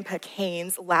great-great-great-grandpa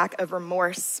Cain's lack of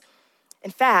remorse. In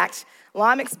fact,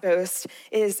 Lamech's boast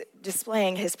is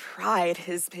displaying his pride,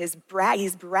 he's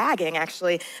bragging,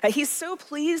 actually. He's so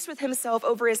pleased with himself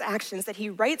over his actions that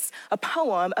he writes a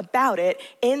poem about it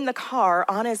in the car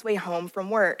on his way home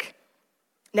from work.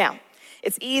 Now,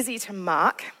 it's easy to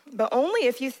mock, but only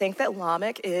if you think that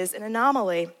Lamech is an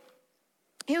anomaly.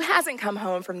 Who hasn't come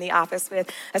home from the office with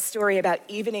a story about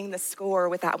evening the score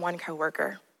with that one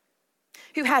coworker?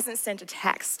 Who hasn't sent a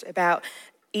text about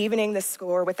evening the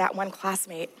score with that one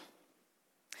classmate?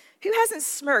 Who hasn't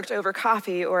smirked over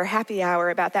coffee or happy hour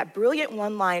about that brilliant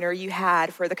one-liner you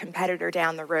had for the competitor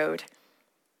down the road?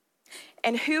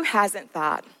 And who hasn't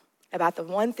thought about the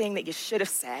one thing that you should have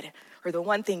said or the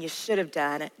one thing you should have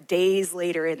done days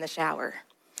later in the shower?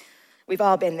 We've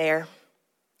all been there.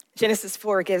 Genesis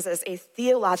 4 gives us a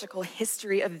theological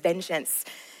history of vengeance.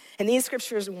 And these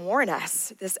scriptures warn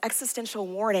us, this existential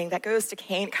warning that goes to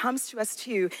Cain comes to us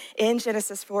too in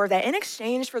Genesis 4, that in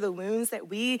exchange for the wounds that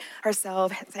we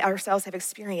ourselves have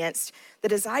experienced, the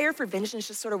desire for vengeance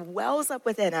just sort of wells up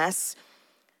within us,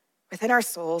 within our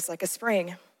souls like a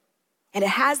spring. And it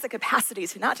has the capacity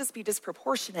to not just be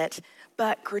disproportionate,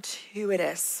 but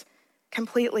gratuitous,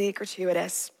 completely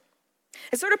gratuitous.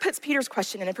 It sort of puts Peter's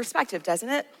question in perspective, doesn't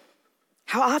it?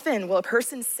 How often will a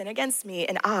person sin against me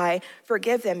and I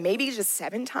forgive them? Maybe just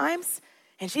 7 times?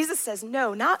 And Jesus says,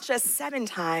 no, not just 7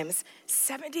 times,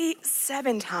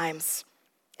 77 times.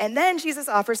 And then Jesus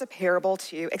offers a parable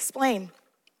to explain.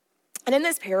 And in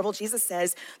this parable, Jesus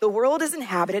says, the world is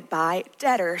inhabited by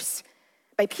debtors,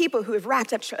 by people who have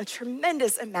racked up a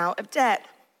tremendous amount of debt.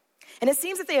 And it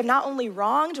seems that they have not only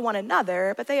wronged one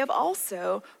another, but they have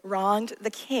also wronged the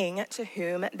king to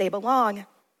whom they belong.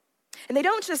 And they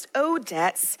don't just owe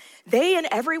debts, they and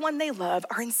everyone they love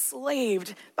are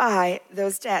enslaved by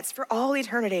those debts for all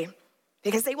eternity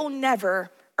because they will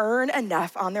never earn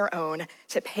enough on their own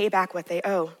to pay back what they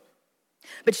owe.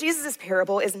 But Jesus'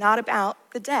 parable is not about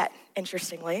the debt,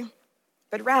 interestingly,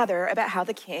 but rather about how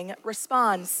the king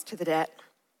responds to the debt.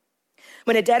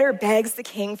 When a debtor begs the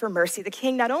king for mercy, the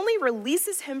king not only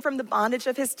releases him from the bondage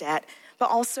of his debt, but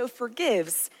also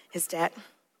forgives his debt.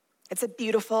 It's a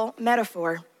beautiful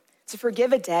metaphor. To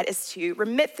forgive a debt is to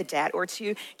remit the debt or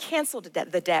to cancel the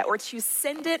debt or to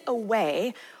send it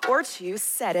away or to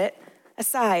set it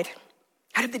aside.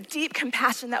 Out of the deep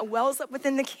compassion that wells up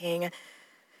within the king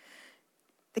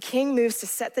moves to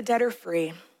set the debtor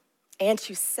free and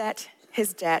to set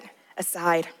his debt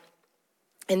aside.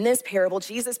 In this parable,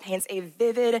 Jesus paints a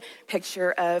vivid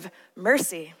picture of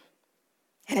mercy.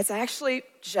 And it's actually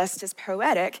just as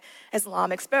poetic as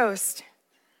Lamech's boast.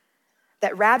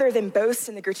 That rather than boast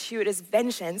in the gratuitous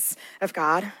vengeance of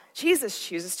God, Jesus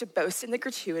chooses to boast in the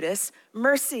gratuitous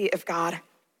mercy of God.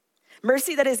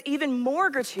 Mercy that is even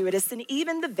more gratuitous than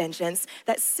even the vengeance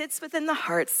that sits within the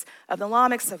hearts of the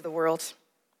Lamechs of the world.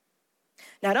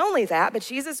 Not only that, but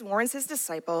Jesus warns his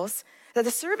disciples that the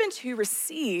servant who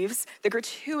receives the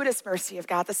gratuitous mercy of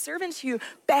God, the servant who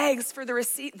begs for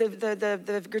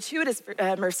the gratuitous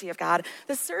mercy of God,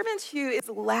 the servant who is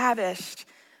lavished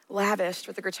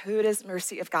with the gratuitous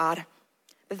mercy of God,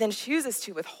 but then chooses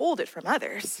to withhold it from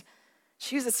others,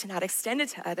 chooses to not extend it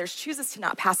to others, chooses to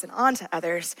not pass it on to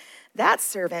others, that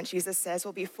servant, Jesus says,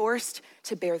 will be forced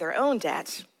to bear their own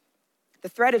debt. The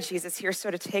thread of Jesus here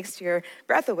sort of takes your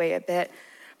breath away a bit,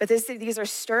 but these are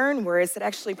stern words that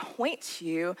actually point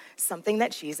to something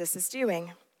that Jesus is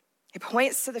doing. It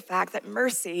points to the fact that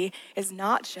mercy is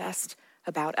not just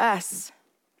about us.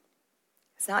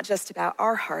 It's not just about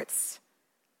our hearts.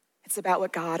 It's about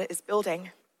what God is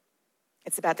building.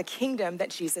 It's about the kingdom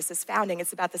that Jesus is founding.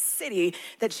 It's about the city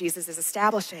that Jesus is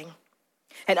establishing.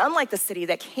 And unlike the city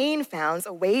that Cain founds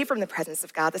away from the presence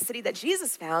of God, the city that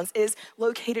Jesus founds is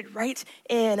located right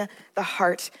in the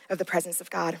heart of the presence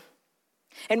of God.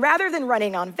 And rather than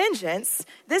running on vengeance,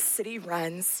 this city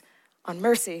runs on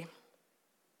mercy.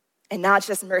 And not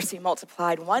just mercy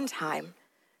multiplied 1 time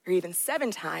or even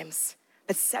 7 times,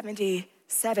 but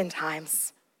 77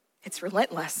 times. It's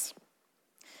relentless.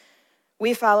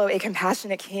 We follow a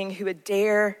compassionate king who would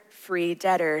dare free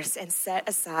debtors and set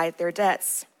aside their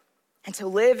debts. And to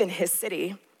live in his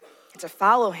city and to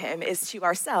follow him is to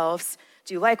ourselves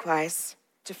do likewise,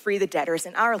 to free the debtors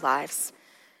in our lives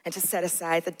and to set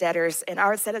aside the debt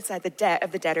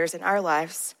of the debtors in our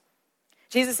lives.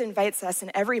 Jesus invites us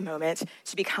in every moment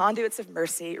to be conduits of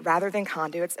mercy rather than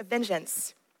conduits of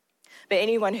vengeance. But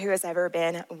anyone who has ever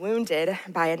been wounded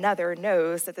by another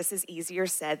knows that this is easier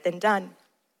said than done.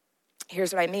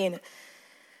 Here's what I mean.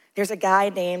 There's a guy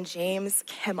named James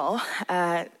Kimmel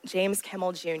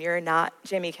Jr., not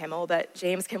Jimmy Kimmel, but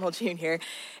James Kimmel Jr.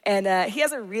 And he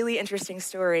has a really interesting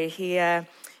story.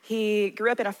 He grew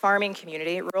up in a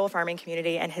rural farming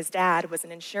community, and his dad was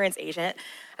an insurance agent.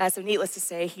 So needless to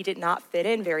say, he did not fit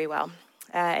in very well.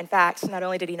 In fact, not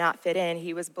only did he not fit in,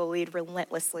 he was bullied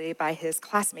relentlessly by his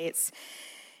classmates.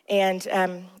 And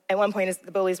at one point,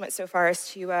 the bullies went so far as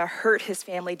to hurt his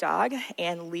family dog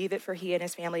and leave it for he and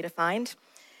his family to find.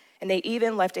 And they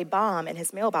even left a bomb in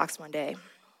his mailbox one day,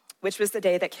 which was the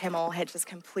day that Kimmel had just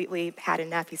completely had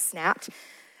enough. He snapped.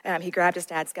 He grabbed his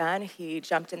dad's gun. He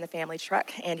jumped in the family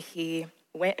truck, and he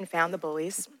went and found the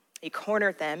bullies. He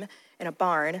cornered them in a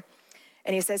barn.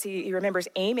 And he says he remembers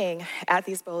aiming at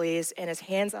these bullies and his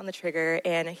hands on the trigger,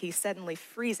 and he suddenly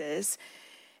freezes.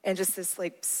 And just this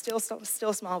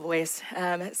still small voice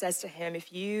says to him,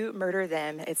 if you murder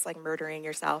them, it's like murdering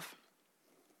yourself.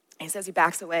 And he says he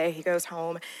backs away, he goes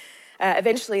home.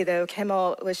 Eventually, though,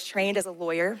 Kimmel was trained as a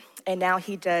lawyer, and now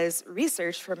he does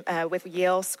research with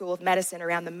Yale School of Medicine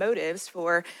around the motives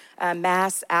for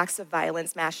mass acts of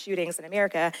violence, mass shootings in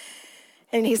America.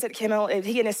 And he said Kimmel,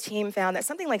 he and his team found that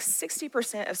something like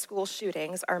 60% of school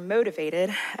shootings are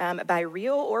motivated by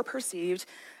real or perceived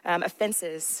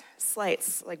offenses,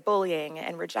 slights, like bullying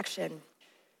and rejection.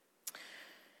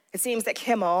 It seems that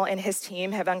Kimmel and his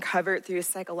team have uncovered through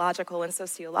psychological and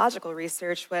sociological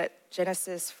research what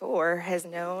Genesis 4 has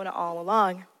known all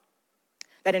along,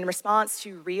 that in response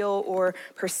to real or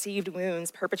perceived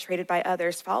wounds perpetrated by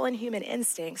others, fallen human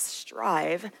instincts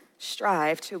strive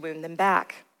to wound them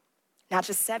back. Not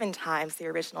just 7 times the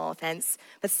original offense,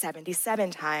 but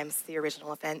 77 times the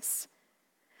original offense.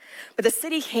 But the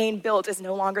city Cain built is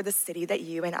no longer the city that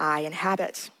you and I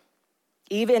inhabit,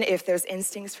 even if those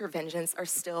instincts for vengeance are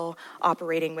still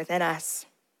operating within us.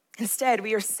 Instead,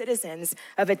 we are citizens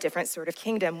of a different sort of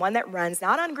kingdom, one that runs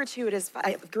not on gratuitous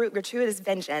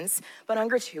vengeance, but on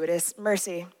gratuitous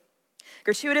mercy.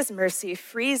 Gratuitous mercy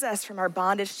frees us from our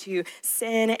bondage to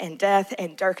sin and death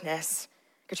and darkness.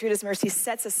 Gratuitous mercy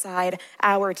sets aside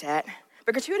our debt.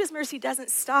 But gratuitous mercy doesn't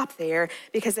stop there,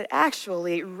 because it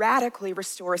actually radically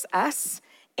restores us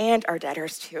and our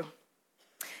debtors too.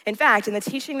 In fact, in the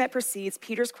teaching that precedes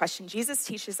Peter's question, Jesus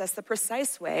teaches us the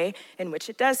precise way in which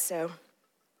it does so.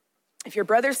 If your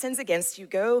brother sins against you,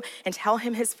 go and tell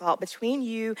him his fault between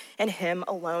you and him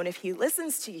alone. If he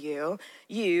listens to you,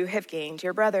 you have gained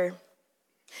your brother.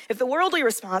 If the worldly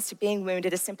response to being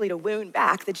wounded is simply to wound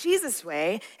back, the Jesus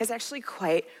way is actually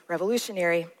quite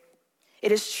revolutionary.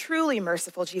 It is truly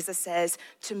merciful, Jesus says,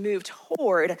 to move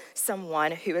toward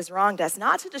someone who has wronged us,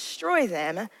 not to destroy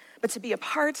them, but to be a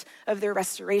part of their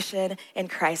restoration in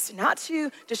Christ, not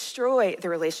to destroy the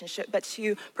relationship, but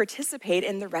to participate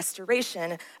in the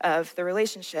restoration of the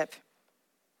relationship.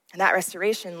 And that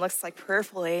restoration looks like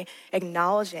prayerfully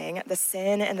acknowledging the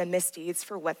sin and the misdeeds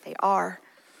for what they are.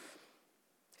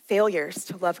 Failures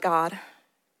to love God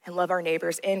and love our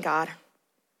neighbors in God,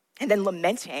 and then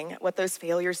lamenting what those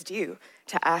failures do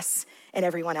to us and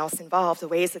everyone else involved, the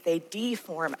ways that they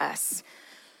deform us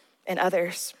and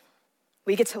others.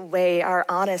 We get to lay our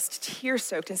honest,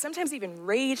 tear-soaked, and sometimes even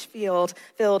rage-filled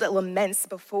laments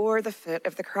before the foot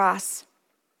of the cross,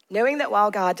 knowing that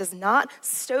while God does not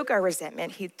stoke our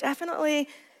resentment, he definitely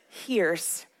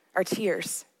hears our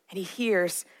tears, and he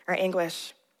hears our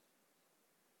anguish.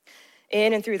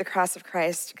 In and through the cross of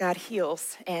Christ, God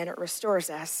heals and restores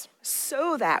us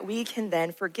so that we can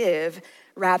then forgive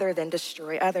rather than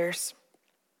destroy others.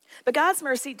 But God's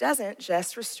mercy doesn't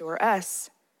just restore us.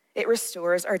 It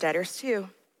restores our debtors too.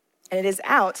 And it is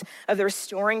out of the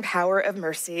restoring power of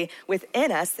mercy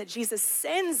within us that Jesus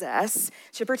sends us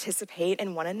to participate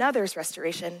in one another's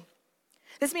restoration.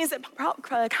 This means that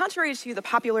contrary to the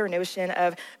popular notion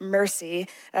of mercy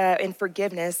and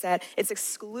forgiveness, that it's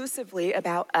exclusively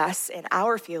about us and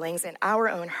our feelings and our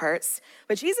own hearts,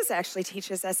 what Jesus actually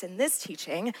teaches us in this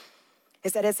teaching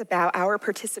is that it's about our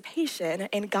participation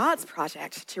in God's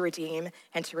project to redeem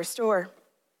and to restore.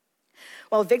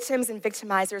 While victims and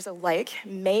victimizers alike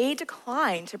may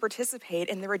decline to participate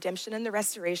in the redemption and the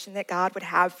restoration that God would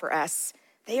have for us,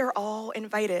 they are all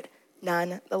invited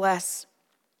nonetheless.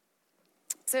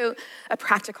 So a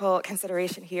practical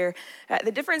consideration here,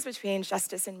 the difference between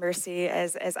justice and mercy,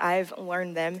 as I've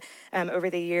learned them over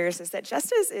the years, is that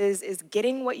justice is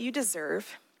getting what you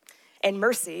deserve, and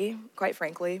mercy, quite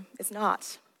frankly, is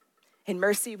not. In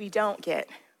mercy, we don't get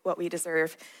what we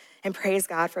deserve, and praise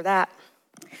God for that.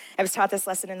 I was taught this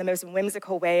lesson in the most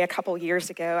whimsical way a couple years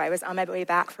ago. I was on my way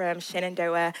back from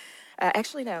Shenandoah.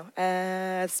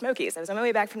 Smokies. I was on my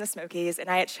way back from the Smokies, and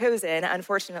I had chosen,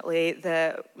 unfortunately,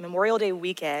 the Memorial Day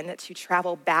weekend to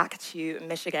travel back to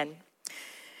Michigan.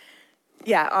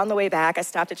 Yeah, on the way back, I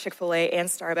stopped at Chick-fil-A and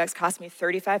Starbucks. Cost me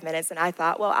 35 minutes, and I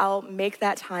thought, well, I'll make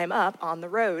that time up on the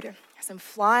road. So I'm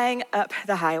flying up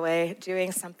the highway,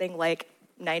 doing something like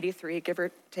 93, give or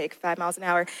take 5 miles an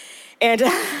hour, and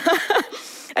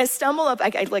I stumble up,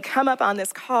 I come up on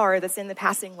this car that's in the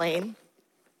passing lane,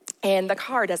 and the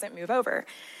car doesn't move over.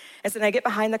 And so then I get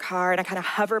behind the car and I kind of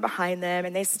hover behind them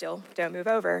and they still don't move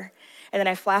over. And then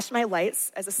I flash my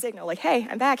lights as a signal, like, hey,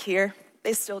 I'm back here.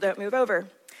 They still don't move over.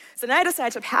 So then I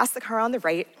decide to pass the car on the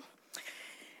right.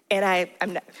 And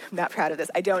I'm not proud of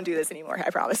this. I don't do this anymore, I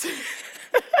promise.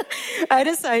 I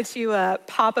decide to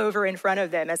pop over in front of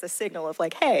them as a signal of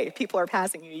like, hey, people are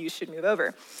passing you, you should move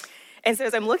over. And so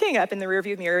as I'm looking up in the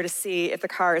rearview mirror to see if the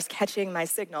car is catching my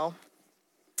signal,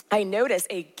 I notice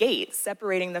a gate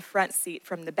separating the front seat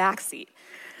from the back seat.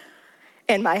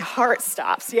 And my heart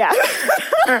stops, yeah.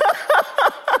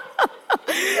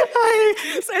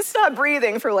 I stopped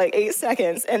breathing for like 8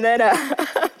 seconds. And then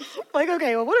like,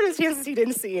 okay, well, what are the chances he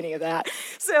didn't see any of that?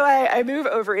 So I move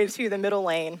over into the middle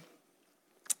lane.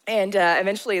 And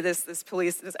eventually this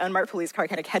unmarked police car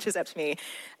kind of catches up to me.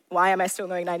 Why am I still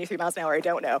going 93 miles an hour? I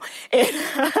don't know.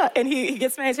 And he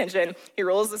gets my attention. He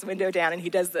rolls this window down and he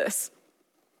does this.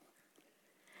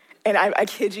 And I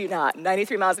kid you not,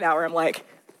 93 miles an hour, I'm like,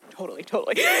 totally.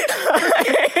 Totally.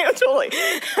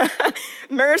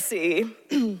 Mercy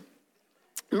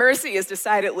is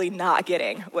decidedly not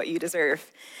getting what you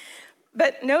deserve.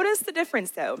 But notice the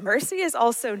difference, though. Mercy is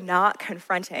also not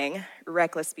confronting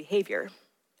reckless behavior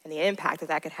and the impact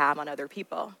that could have on other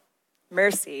people.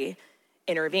 Mercy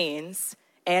intervenes,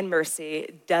 and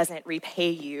mercy doesn't repay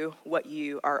you what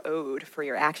you are owed for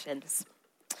your actions.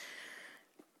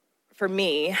 For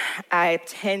me, I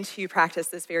tend to practice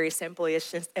this very simply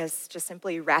as just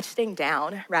simply ratcheting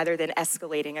down rather than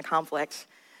escalating a conflict.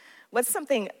 What's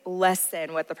something less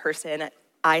than what the person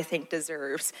I think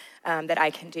deserves that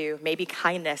I can do? Maybe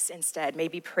kindness instead,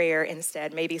 maybe prayer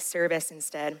instead, maybe service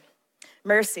instead.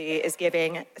 Mercy is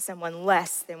giving someone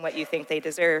less than what you think they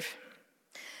deserve.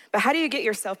 But how do you get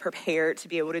yourself prepared to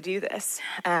be able to do this?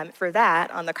 For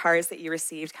that, on the cards that you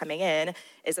received coming in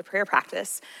is a prayer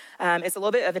practice. It's a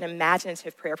little bit of an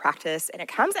imaginative prayer practice, and it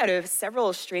comes out of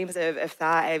several streams of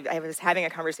thought. I was having a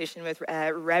conversation with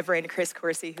Reverend Chris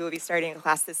Corsi, who will be starting a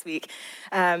class this week.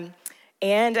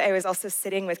 And I was also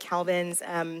sitting with Calvin's,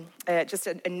 just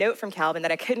a note from Calvin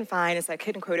that I couldn't find, so I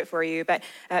couldn't quote it for you. But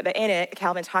in it,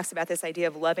 Calvin talks about this idea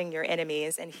of loving your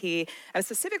enemies, and he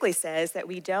specifically says that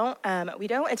we don't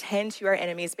attend to our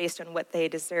enemies based on what they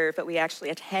deserve, but we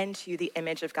actually attend to the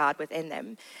image of God within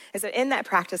them. And so in that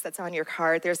practice that's on your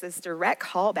card, there's this direct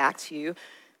call back to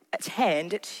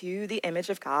attend to the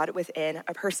image of God within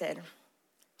a person,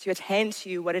 to attend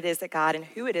to what it is that God and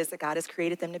who it is that God has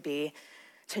created them to be,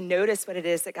 to notice what it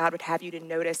is that God would have you to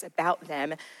notice about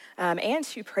them, and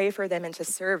to pray for them and to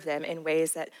serve them in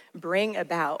ways that bring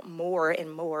about more and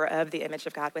more of the image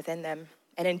of God within them.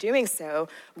 And in doing so,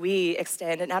 we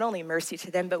extend not only mercy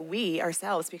to them, but we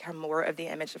ourselves become more of the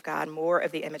image of God, more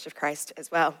of the image of Christ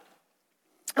as well.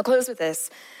 I'll close with this.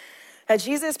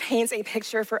 Jesus paints a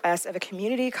picture for us of a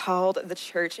community called the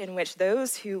church, in which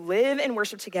those who live and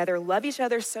worship together love each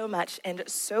other so much and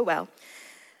so well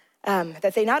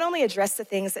that they not only address the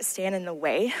things that stand in the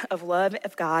way of love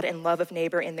of God and love of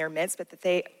neighbor in their midst, but that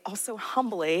they also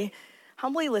humbly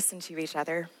listen to each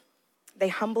other. They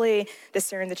humbly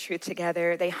discern the truth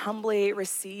together. They humbly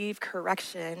receive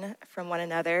correction from one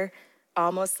another,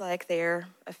 almost like they're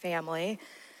a family.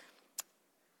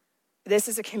 This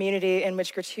is a community in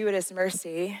which gratuitous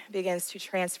mercy begins to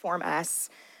transform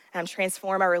us,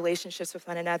 transform our relationships with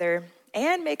one another,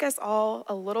 and make us all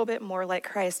a little bit more like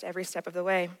Christ every step of the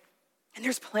way. And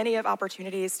there's plenty of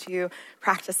opportunities to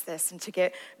practice this and to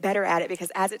get better at it, because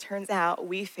as it turns out,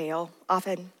 we fail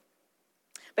often.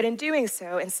 But in doing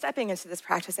so, in stepping into this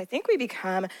practice, I think we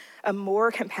become a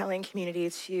more compelling community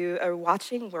to a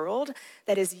watching world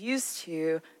that is used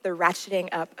to the ratcheting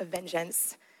up of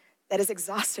vengeance, that is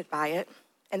exhausted by it,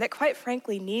 and that quite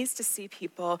frankly needs to see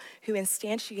people who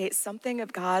instantiate something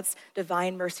of God's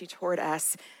divine mercy toward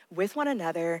us with one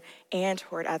another and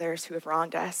toward others who have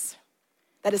wronged us.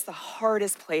 That is the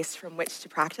hardest place from which to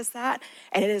practice that,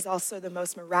 and it is also the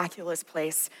most miraculous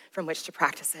place from which to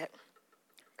practice it.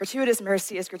 Gratuitous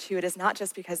mercy is gratuitous not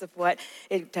just because of what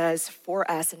it does for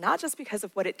us, and not just because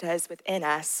of what it does within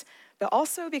us, but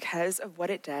also because of what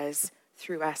it does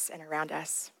through us and around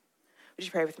us. Would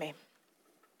you pray with me?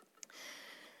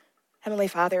 Heavenly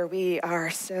Father, we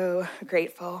are so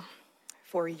grateful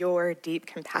for your deep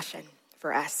compassion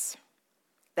for us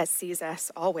that sees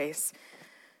us always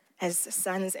as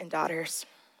sons and daughters,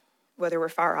 whether we're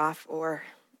far off or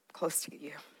close to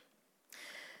you.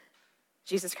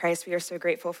 Jesus Christ, we are so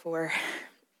grateful for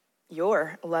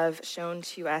your love shown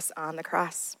to us on the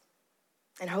cross.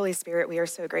 And Holy Spirit, we are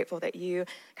so grateful that you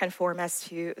conform us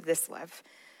to this love,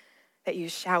 that you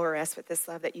shower us with this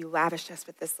love, that you lavish us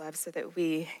with this love so that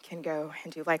we can go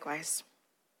and do likewise.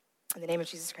 In the name of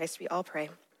Jesus Christ, we all pray.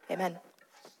 Amen.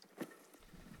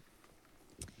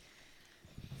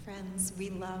 Friends,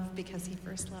 we love because he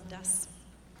first loved us,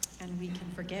 and we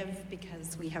can forgive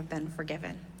because we have been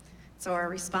forgiven. So our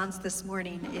response this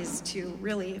morning is to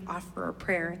really offer a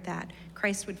prayer that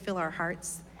Christ would fill our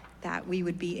hearts, that we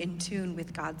would be in tune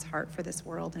with God's heart for this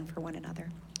world and for one another.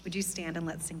 Would you stand and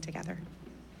let's sing together?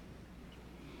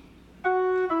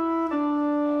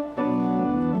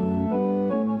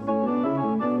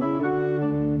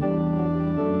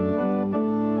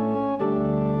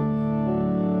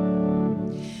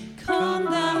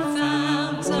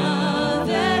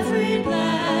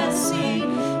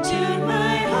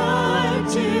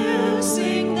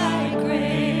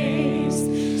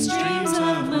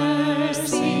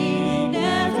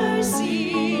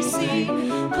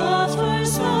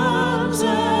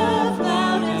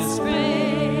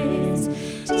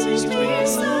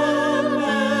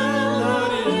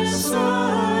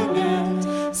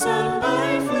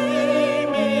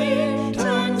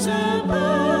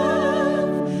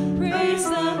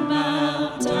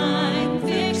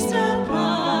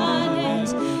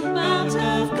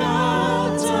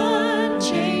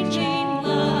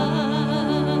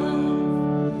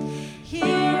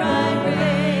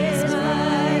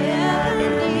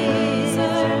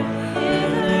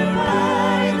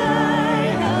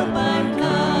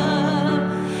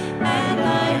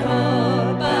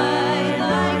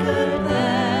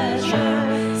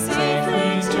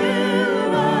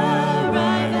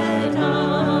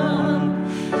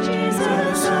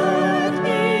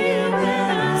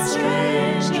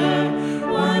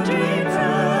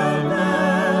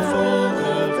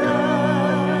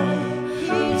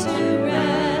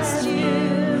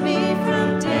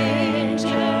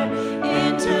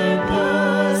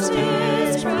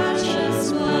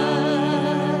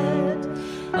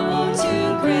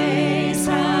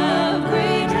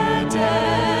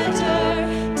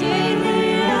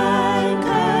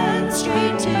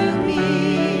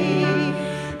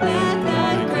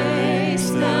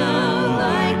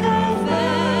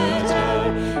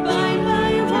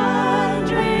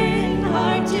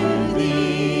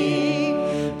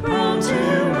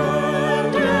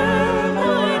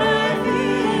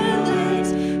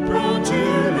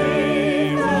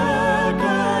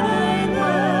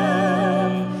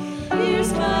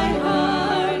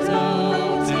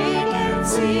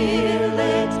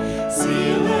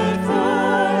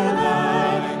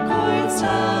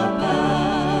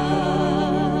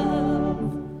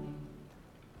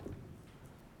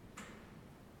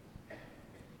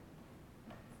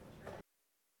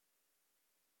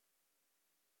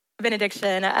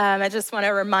 benediction, I just want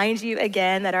to remind you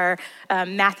again that our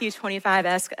Matthew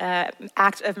 25-esque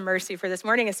act of mercy for this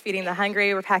morning is feeding the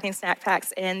hungry. We're packing snack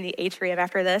packs in the atrium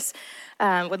after this.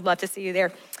 Would love to see you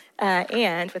there.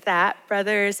 And with that,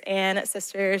 brothers and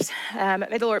sisters,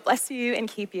 may the Lord bless you and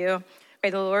keep you. May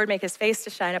the Lord make his face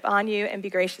to shine upon you and be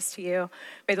gracious to you.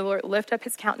 May the Lord lift up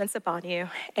his countenance upon you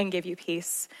and give you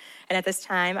peace. And at this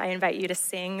time, I invite you to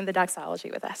sing the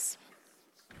doxology with us.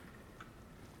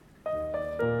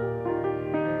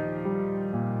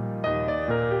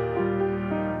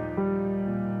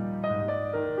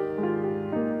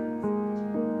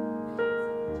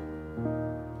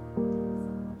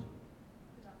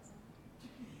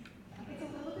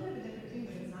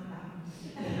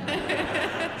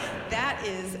 That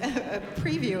is a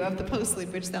preview of the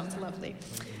postlude, which sounds lovely.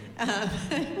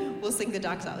 We'll sing the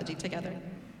doxology together.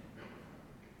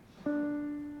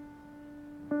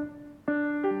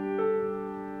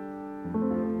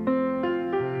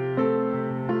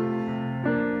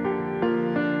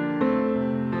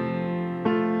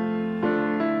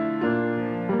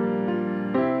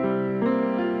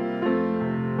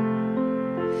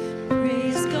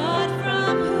 Praise God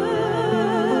from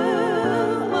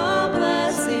whom all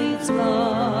blessings flow.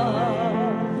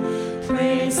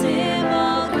 Praise him,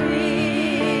 all creatures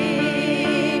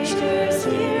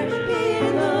here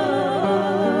below.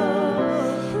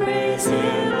 Praise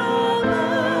him above,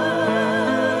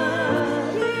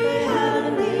 ye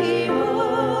heavenly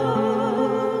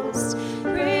hosts.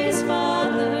 Praise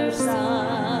Father,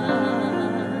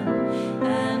 Son,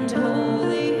 and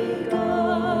Holy Ghost.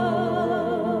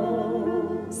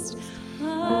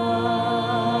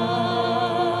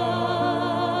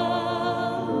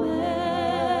 Amen.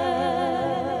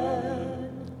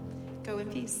 Go in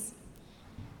peace.